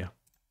over here.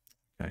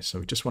 Okay, so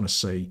we just want to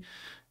see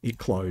it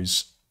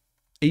close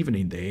even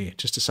in there,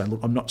 just to say, look,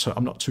 I'm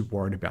not too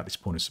worried about this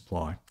point of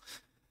supply.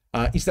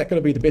 Is that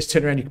going to be the best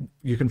turnaround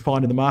you can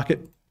find in the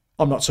market?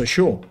 I'm not so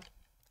sure.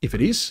 If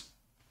it is,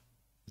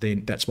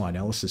 then that's my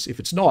analysis. If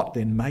it's not,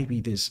 then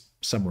maybe there's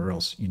somewhere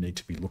else you need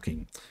to be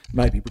looking.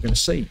 Maybe we're going to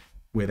see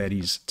where that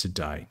is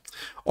today.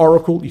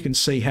 Oracle, you can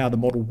see how the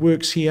model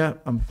works here.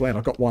 I'm glad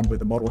I got one where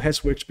the model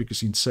has worked,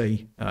 because you can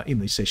see in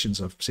these sessions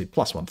I've said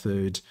plus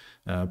 1/3,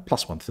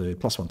 plus 1/3,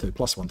 plus 1/3,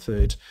 plus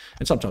 1/3,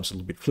 and sometimes a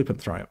little bit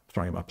flippant throwing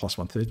them up plus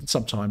 1/3, and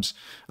sometimes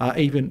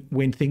even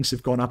when things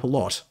have gone up a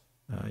lot,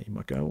 you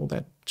might go,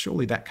 well,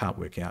 surely that can't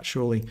work out,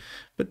 surely.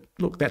 But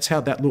look, that's how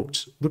that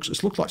looked.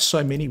 It's looked like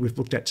so many we've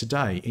looked at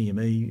today,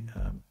 EME,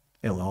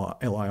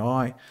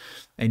 LII,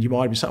 and you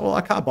might be saying, well,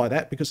 I can't buy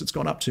that because it's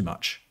gone up too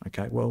much.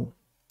 Okay, well,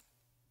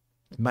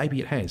 maybe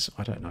it has.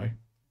 I don't know.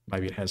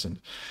 Maybe it hasn't.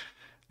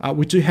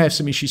 We do have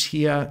some issues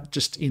here,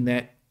 just in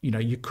that,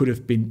 you could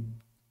have been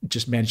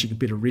just managing a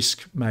bit of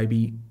risk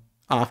maybe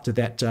after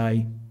that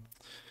day,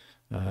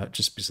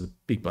 just because the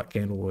big black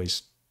candle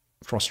always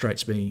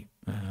frustrates me.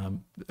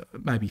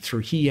 Maybe through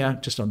here,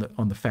 just on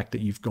the fact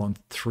that you've gone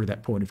through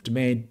that point of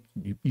demand.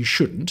 You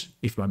shouldn't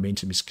if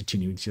momentum is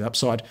continuing to the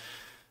upside.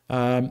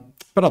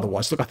 But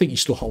otherwise, look, I think you're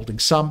still holding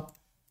some.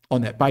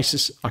 On that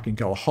basis, I can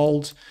go a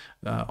hold.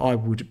 I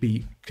would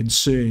be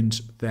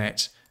concerned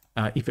that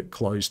if it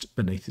closed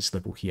beneath this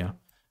level here,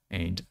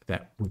 and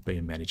that would be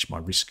a manage my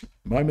risk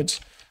moment.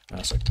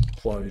 So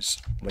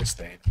close less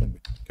than, and we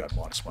go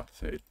minus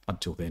 1/3.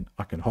 Until then,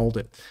 I can hold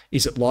it.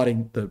 Is it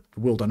lighting the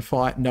world on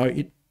fire?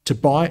 No. To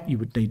buy it, you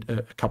would need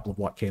a couple of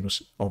white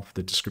candles of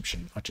the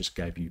description I just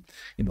gave you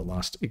in the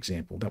last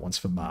example. That one's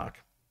for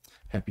Mark.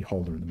 Happy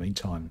holder in the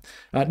meantime.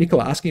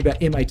 Nicola asking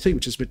about MAT,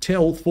 which is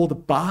Mattel, for the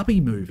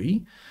Barbie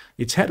movie.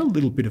 It's had a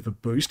little bit of a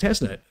boost,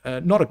 hasn't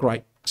it? Not a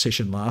great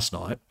session last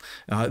night,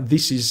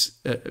 this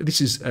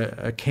is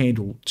a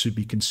candle to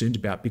be concerned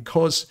about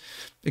because,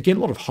 again, a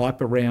lot of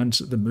hype around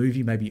the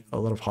movie, maybe a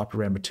lot of hype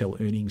around Mattel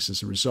earnings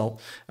as a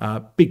result.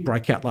 Big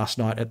breakout last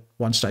night at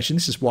one stage, and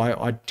this is why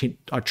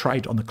I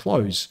trade on the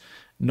close,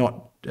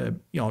 not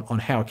on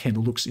how a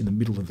candle looks in the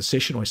middle of the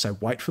session. I say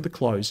wait for the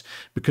close,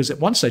 because at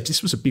one stage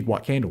this was a big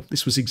white candle.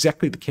 This was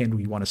exactly the candle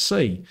you want to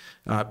see,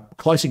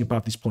 closing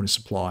above this point of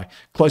supply,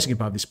 closing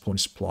above this point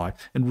of supply,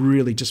 and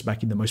really just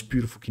making the most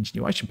beautiful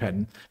continuation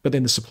pattern. But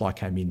then the supply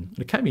came in, and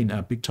it came in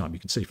big time. You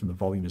can see from the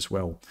volume as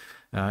well.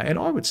 And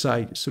I would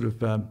say sort of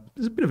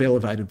there's a bit of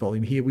elevated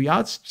volume here. We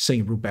are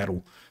seeing a real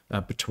battle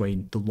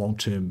between the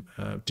long-term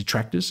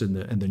detractors and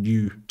the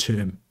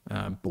new-term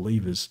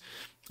believers.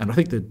 And I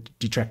think the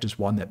detractors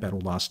won that battle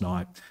last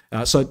night.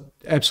 So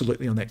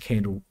absolutely on that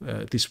candle,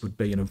 this would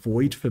be an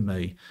avoid for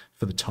me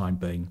for the time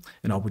being.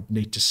 And I would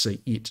need to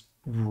see it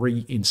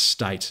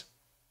reinstate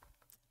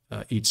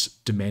its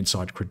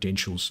demand-side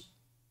credentials,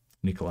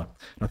 Nicola.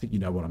 And I think you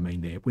know what I mean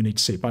there. We need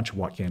to see a bunch of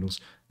white candles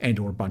and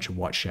or a bunch of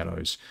white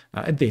shadows.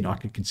 And then I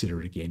could consider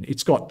it again.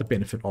 It's got the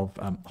benefit of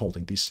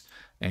holding this,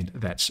 and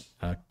that's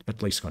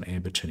at least got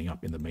amber turning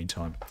up in the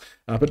meantime.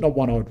 But not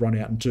one I would run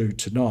out and do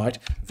tonight.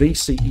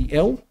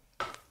 VCEL.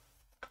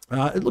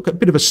 Look, a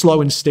bit of a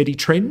slow and steady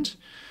trend.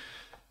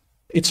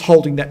 It's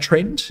holding that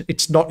trend.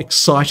 It's not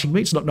exciting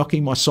me. It's not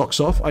knocking my socks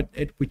off.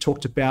 We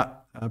talked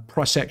about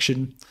price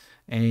action,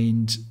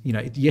 and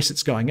yes,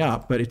 it's going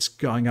up, but it's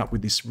going up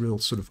with this real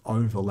sort of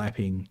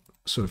overlapping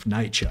sort of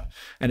nature.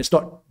 And it's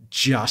not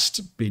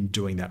just been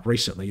doing that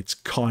recently. It's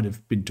kind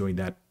of been doing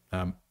that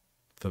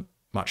for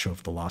much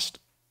of the last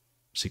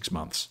 6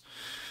 months.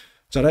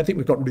 So I don't think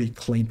we've got really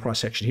clean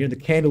price action here. And the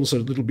candles are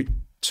a little bit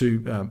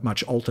too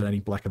much alternating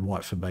black and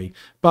white for me.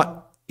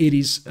 But it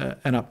is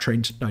an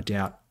uptrend, no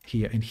doubt,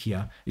 here and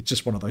here. It's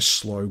just one of those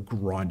slow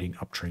grinding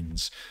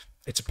uptrends.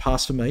 It's a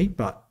pass for me,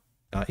 but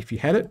if you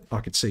had it, I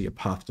could see a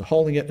path to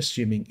holding it,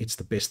 assuming it's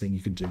the best thing you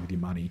can do with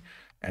your money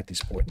at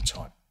this point in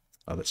time.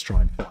 Let's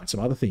try and find some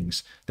other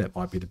things that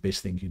might be the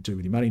best thing you can do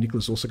with your money.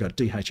 Nicholas also got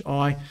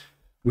DHI,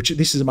 which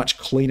this is a much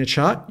cleaner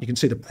chart. You can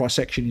see the price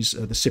action is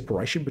the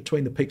separation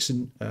between the peaks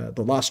and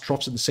the last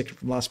troughs and the second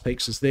from last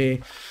peaks is there.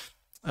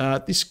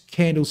 This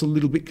candle's a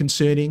little bit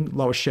concerning.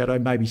 Lower shadow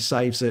maybe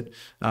saves it,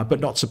 but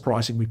not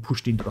surprising. We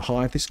pushed into the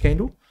high of this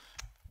candle,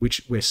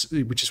 which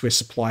is where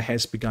supply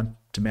has begun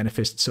to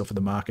manifest itself in the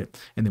market.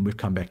 And then we've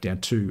come back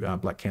down two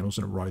black candles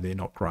in a row there.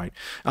 Not great.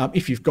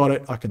 If you've got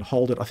it, I can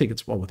hold it. I think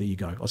it's, well, there you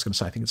go. I was going to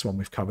say, I think it's one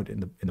we've covered in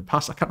the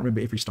past. I can't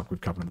remember every stock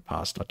we've covered in the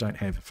past. I don't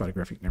have a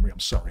photographic memory.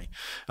 I'm sorry.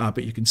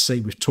 But you can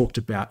see we've talked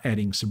about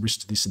adding some risk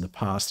to this in the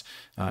past.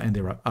 And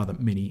there are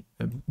many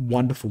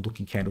wonderful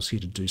looking candles here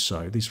to do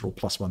so. These are all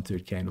plus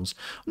 1/3 candles.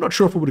 I'm not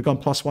sure if we would have gone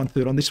plus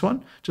 1/3 on this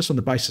one, just on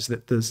the basis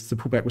that the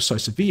pullback was so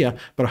severe,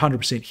 but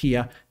 100%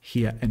 here,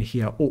 here, and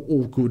here,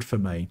 all good for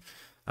me.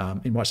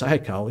 You might say, hey,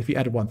 Carl, if you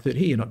added 1/3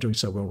 here, you're not doing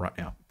so well right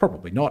now.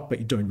 Probably not, but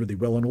you're doing really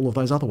well on all of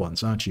those other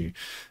ones, aren't you?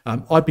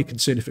 I'd be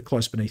concerned if it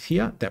closed beneath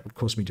here. That would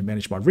cause me to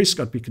manage my risk.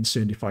 I'd be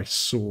concerned if I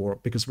saw,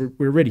 because we're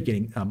already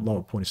getting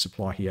lower point of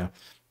supply here.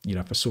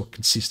 If I saw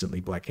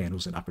consistently black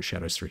candles and upper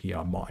shadows through here,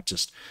 I might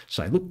just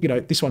say, look,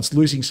 this one's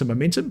losing some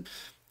momentum.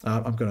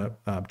 I'm going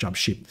to jump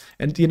ship.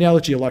 And the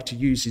analogy I like to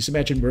use is,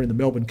 imagine we're in the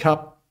Melbourne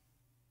Cup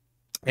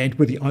and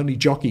we're the only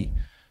jockey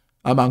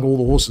among all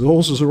the horses. The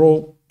horses are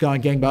all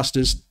going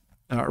gangbusters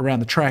around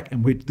the track,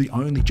 and we're the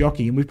only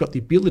jockey, and we've got the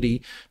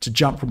ability to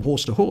jump from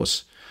horse to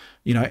horse.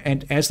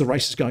 And as the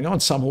race is going on,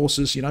 some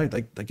horses,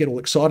 they get all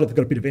excited, they've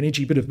got a bit of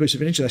energy, a bit of boost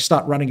of energy, they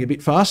start running a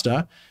bit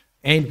faster,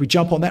 and we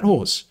jump on that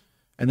horse.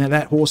 And then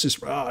that horse is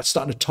it's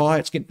starting to tire,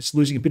 it's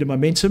losing a bit of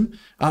momentum,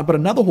 but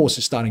another horse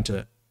is starting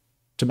to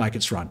make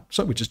its run.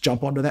 So we just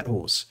jump onto that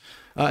horse.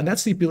 And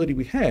that's the ability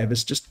we have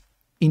as just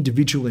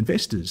individual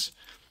investors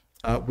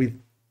with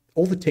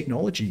all the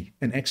technology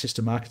and access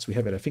to markets we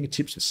have at our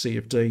fingertips with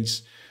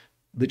CFDs,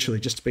 literally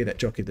just to be that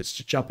jockey that's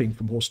jumping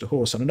from horse to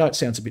horse. And I know it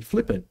sounds a bit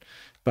flippant,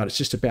 but it's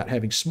just about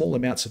having small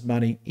amounts of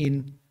money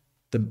in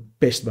the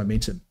best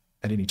momentum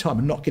at any time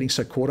and not getting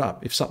so caught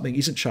up. If something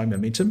isn't showing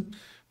momentum,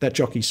 that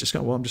jockey's just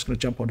going, well, I'm just going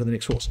to jump onto the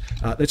next horse.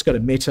 Let's go to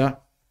Meta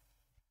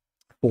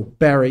or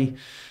Barry.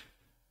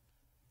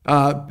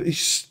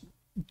 It's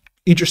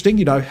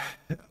interesting,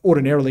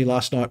 ordinarily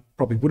last night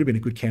probably would have been a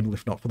good candle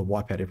if not for the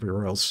wipeout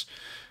everywhere else.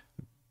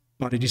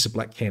 But it is a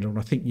black candle, and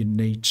I think you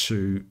need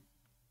to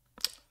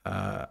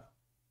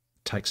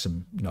take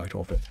some note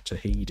of it to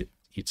heed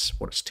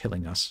what it's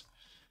telling us.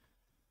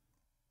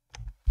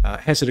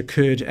 Has it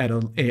occurred at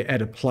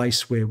a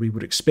place where we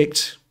would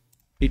expect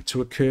it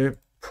to occur?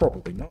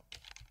 Probably not.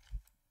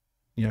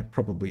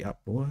 Probably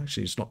up. Well,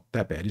 actually, it's not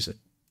that bad, is it?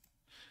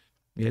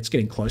 Yeah, it's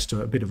getting close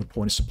to a bit of a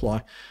point of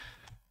supply.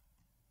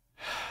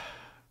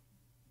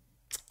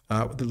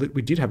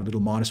 We did have a little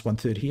minus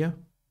 1/3 here.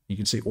 You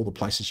can see all the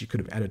places you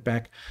could have added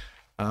back.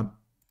 I'm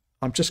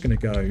just going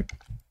to go.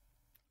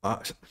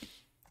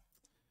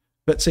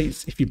 But see,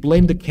 if you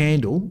blend the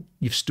candle,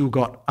 you've still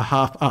got a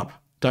half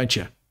up, don't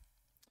you?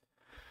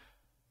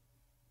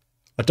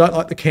 I don't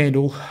like the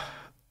candle,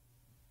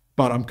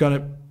 but I'm going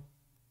to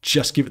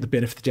just give it the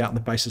benefit of the doubt on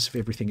the basis of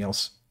everything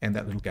else and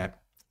that little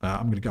gap.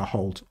 I'm going to go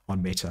hold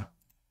on Meta,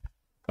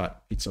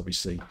 but it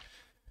obviously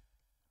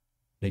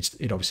needs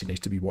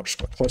to be watched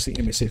quite closely.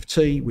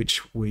 MSFT,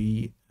 which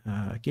we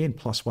again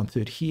plus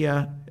 1/3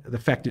 here. The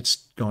fact it's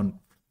gone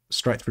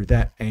straight through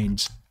that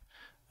and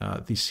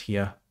this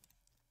here,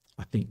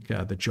 I think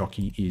the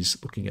jockey is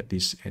looking at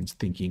this and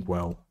thinking,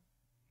 well,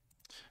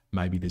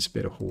 maybe there's a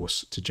better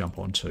horse to jump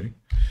onto.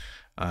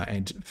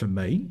 And for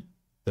me,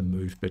 the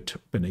move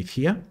beneath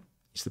here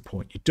is the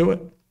point you do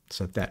it.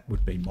 So that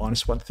would be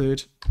minus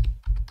 1/3.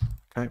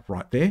 Okay,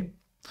 right there.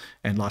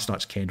 And last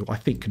night's candle, I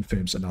think,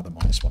 confirms another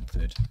minus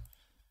 1/3.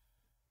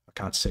 I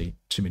can't see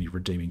too many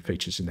redeeming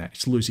features in that.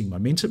 It's losing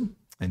momentum,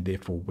 and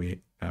therefore we're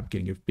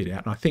getting a bit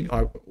out. And I think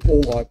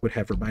all I would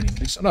have remaining in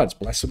this, I know it's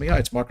blasphemy,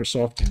 it's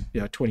Microsoft,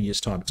 in 20 years'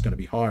 time it's going to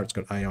be higher, it's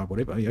got AI,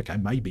 whatever. Okay,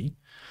 maybe.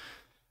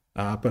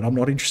 But I'm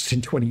not interested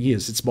in 20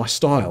 years. It's my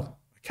style.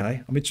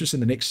 Okay, I'm interested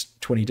in the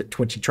next 20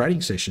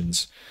 trading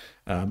sessions.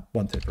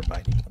 1/3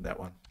 remaining on that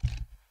one.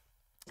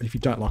 And if you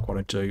don't like what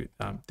I do,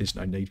 there's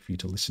no need for you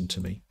to listen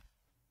to me.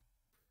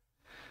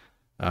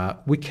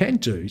 We can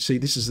do, see,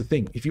 this is the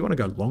thing. If you want to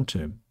go long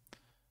term,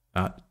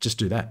 just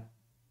do that.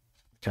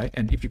 Okay,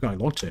 and if you're going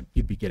long term,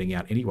 you'd be getting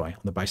out anyway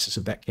on the basis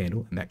of that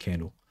candle and that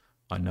candle.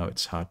 I know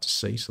it's hard to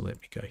see, so let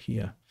me go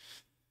here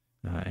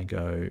and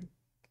go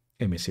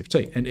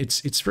MSFT. And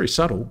it's very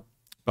subtle,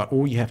 but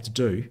all you have to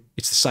do,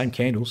 it's the same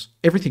candles.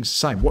 Everything's the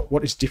same.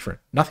 What is different?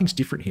 Nothing's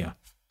different here,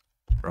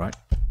 right?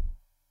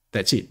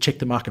 That's it. Check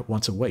the market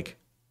once a week.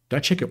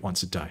 Don't check it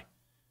once a day.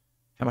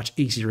 How much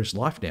easier is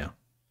life now?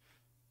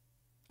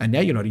 And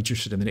now you're not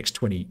interested in the next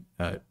 20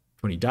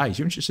 days.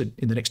 You're interested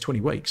in the next 20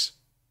 weeks.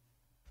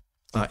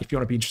 If you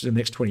want to be interested in the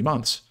next 20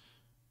 months,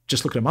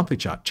 just look at a monthly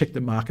chart. Check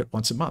the market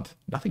once a month.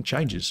 Nothing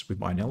changes with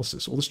my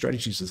analysis. All the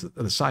strategies are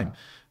the same.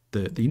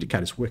 The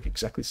indicators work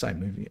exactly the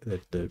same. Moving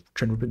the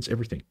trend ribbons,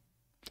 everything.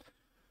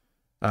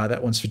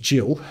 That one's for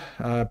Jill.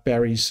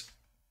 Barry's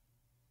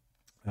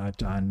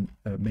done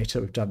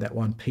Meta. We've done that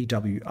one.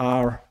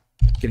 PWR.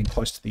 Getting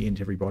close to the end,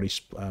 everybody.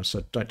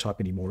 So don't type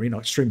any more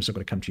in. Streams are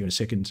going to come to you in a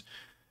second.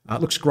 It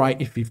looks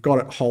great. If you've got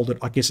it, hold it.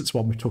 I guess it's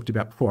one we've talked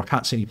about before. I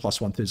can't see any plus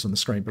 1/3 on the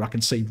screen, but I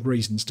can see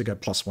reasons to go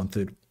plus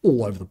 1/3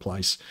 all over the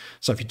place.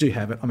 So if you do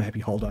have it, I'm a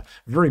happy holder.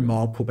 Very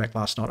mild pullback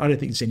last night. I don't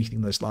think there's anything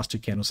in those last two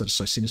candles that are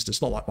so sinister.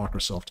 It's not like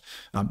Microsoft.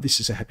 This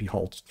is a happy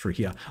hold through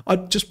here.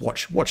 I'd just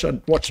watch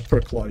it for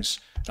a close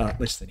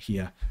less than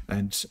here,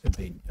 and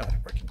then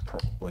breaking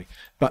probably.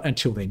 But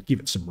until then, give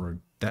it some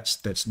room.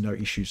 That's no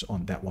issues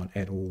on that one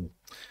at all.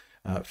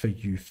 For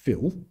you,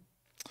 Phil.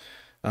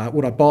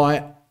 Would I buy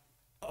it?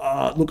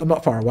 Look, I'm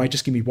not far away.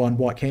 Just give me one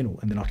white candle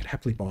and then I could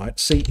happily buy it.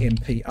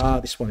 CMPR,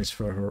 this one is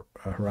for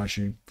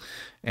Haraju.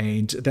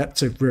 And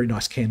that's a very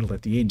nice candle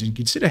at the end. And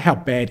consider how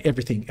bad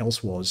everything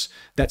else was.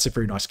 That's a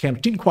very nice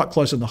candle. Didn't quite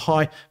close on the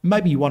high.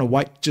 Maybe you want to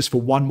wait just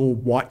for one more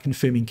white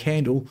confirming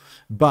candle.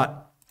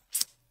 But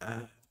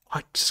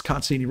I just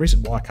can't see any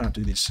reason why I can't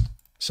do this.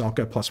 So I'll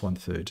go plus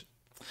 1/3.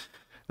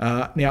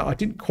 Now, I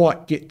didn't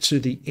quite get to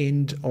the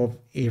end of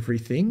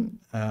everything.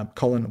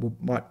 Colin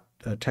might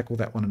tackle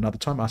that one another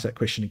time. Ask that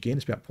question again.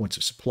 It's about points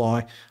of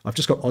supply. I've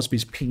just got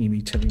Osby's pinging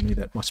me, telling me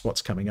that my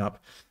spot's coming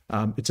up.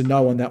 It's a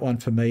no on that one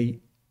for me,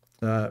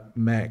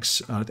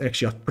 Max.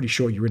 Actually, I'm pretty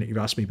sure you're in it. You've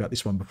asked me about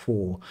this one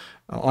before.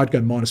 I'd go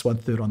minus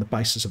 1/3 on the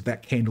basis of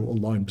that candle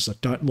alone because I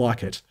don't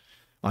like it.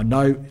 I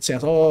know it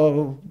sounds,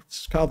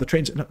 Carl, the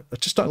trends. No, I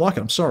just don't like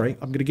it. I'm sorry.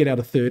 I'm going to get out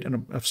a third,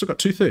 and I've still got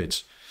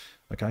 2/3.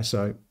 Okay,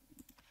 so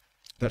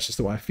that's just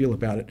the way I feel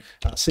about it.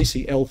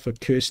 CCL for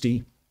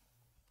Kirsty.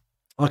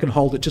 I can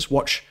hold it. Just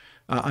watch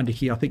under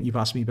here. I think you've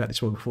asked me about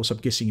this one before, so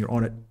I'm guessing you're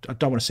on it. I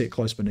don't want to see it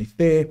close beneath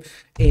there.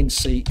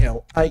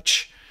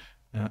 NCLH.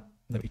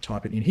 Let me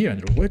type it in here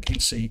and it'll work.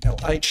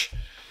 NCLH.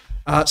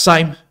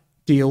 Same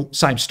deal,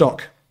 same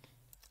stock.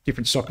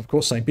 Different stock, of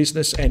course, same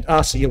business. And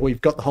RCL,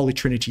 we've got the Holy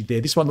Trinity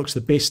there. This one looks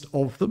the best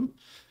of them.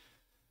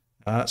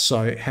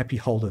 So happy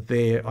holder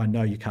there. I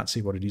know you can't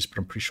see what it is, but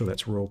I'm pretty sure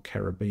that's Royal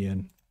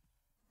Caribbean.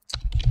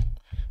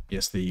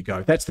 Yes, there you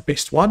go. That's the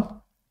best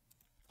one.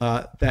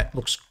 That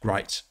looks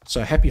great.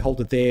 So happy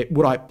holder there.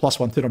 Would I plus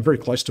 1/3? I'm very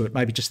close to it.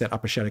 Maybe just that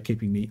upper shadow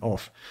keeping me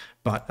off.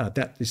 But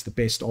that is the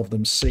best of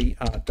them.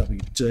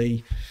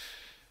 CRWD.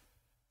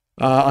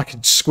 I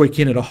could squeak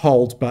in at a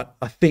hold, but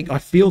I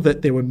feel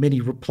that there were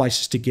many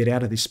places to get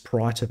out of this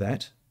prior to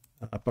that.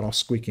 But I'll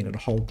squeak in at a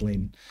hold,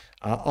 Glenn.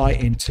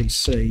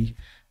 INTC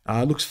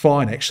looks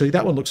fine, actually.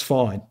 That one looks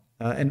fine.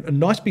 And a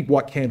nice big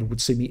white candle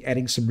would see me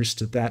adding some risk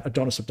to that.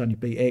 Adonis, I've done your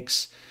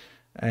BX.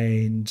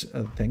 And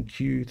thank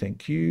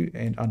you.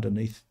 And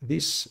underneath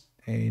this,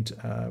 and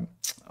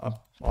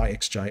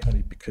IXJ,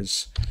 only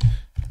because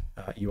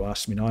you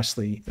asked me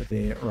nicely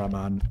there,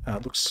 Raman.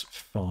 Looks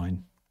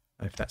fine,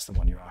 if that's the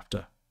one you're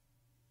after.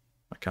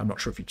 Okay, I'm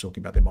not sure if you're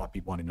talking about, there might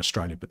be one in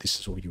Australia, but this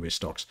is all US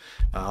stocks.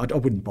 I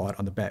wouldn't buy it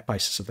on the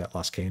basis of that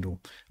last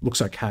candle.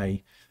 Looks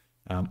okay.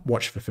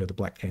 Watch for further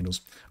black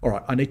candles. All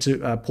right, I need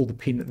to pull the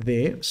pin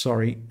there.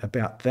 Sorry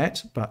about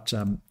that, but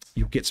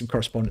you'll get some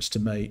correspondence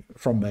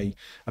from me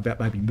about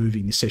maybe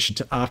moving this session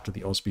to after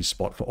the AusBiz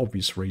spot for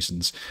obvious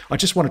reasons. I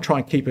just want to try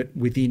and keep it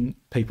within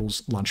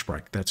people's lunch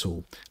break. That's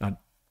all.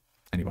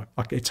 Anyway,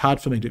 it's hard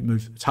for me to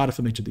move. It's harder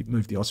for me to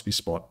move the AusBiz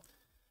spot.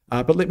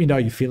 But let me know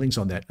your feelings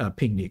on that.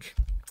 Ping Nick.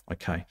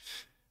 Okay.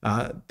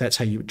 That's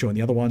how you join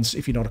the other ones.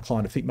 If you're not a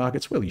client of Think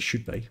Markets, well, you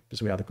should be,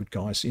 because we are the good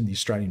guys in the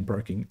Australian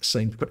broking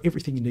scene. We've got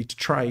everything you need to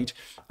trade,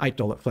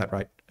 $8 flat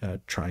rate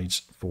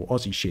trades for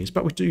Aussie shares.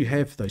 But we do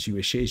have those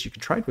US shares you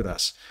can trade with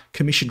us,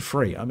 commission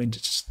free. I mean, it's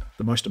just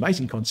the most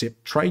amazing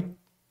concept. Trade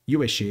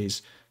US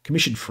shares,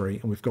 commission free,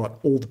 and we've got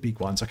all the big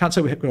ones. I can't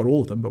say we've got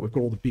all of them, but we've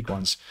got all the big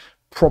ones,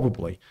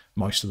 probably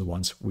most of the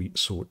ones we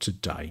saw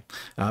today.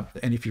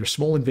 And if you're a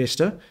small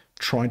investor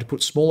trying to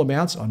put small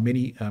amounts on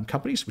many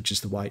companies, which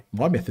is the way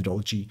my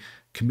methodology,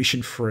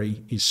 commission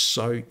free is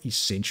so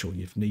essential.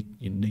 You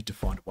need to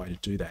find a way to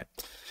do that.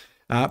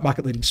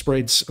 Market leading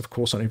spreads, of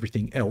course, on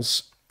everything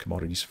else,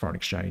 commodities, foreign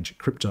exchange,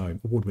 crypto,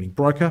 award-winning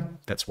broker.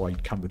 That's why you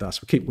come with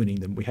us. We keep winning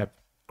them. We have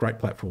great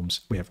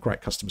platforms. We have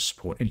great customer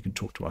support, and you can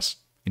talk to us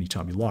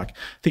anytime you like.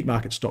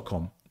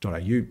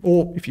 thinkmarkets.com.au,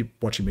 or if you're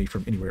watching me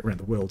from anywhere around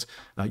the world,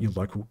 your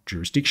local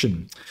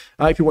jurisdiction.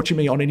 If you're watching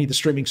me on any of the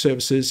streaming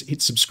services,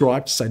 hit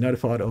subscribe to stay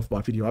notified of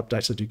my video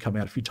updates. I do come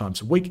out a few times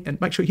a week, and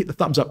make sure you hit the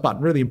thumbs up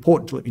button. Really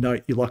important to let me know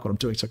you like what I'm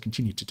doing, so I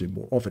continue to do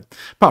more of it.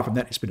 Apart from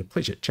that, it's been a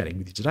pleasure chatting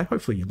with you today.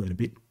 Hopefully you learn a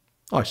bit.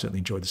 I certainly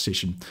enjoyed the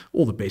session.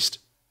 All the best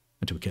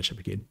until we catch up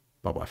again.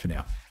 Bye-bye for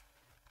now.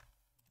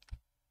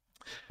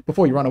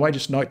 Before you run away,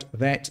 just note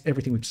that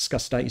everything we've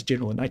discussed today is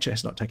general in nature,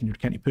 has not taken into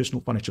account your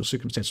personal financial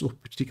circumstances or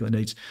particular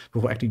needs.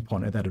 Before acting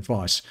upon that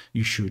advice,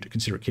 you should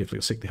consider it carefully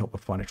or seek the help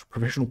of a financial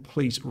professional.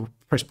 Please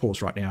press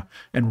pause right now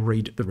and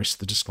read the rest of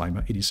the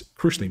disclaimer. It is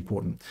crucially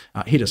important.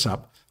 Hit us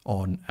up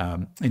on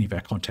any of our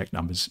contact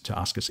numbers to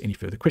ask us any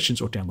further questions,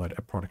 or download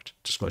a product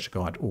disclosure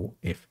guide or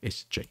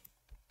FSG.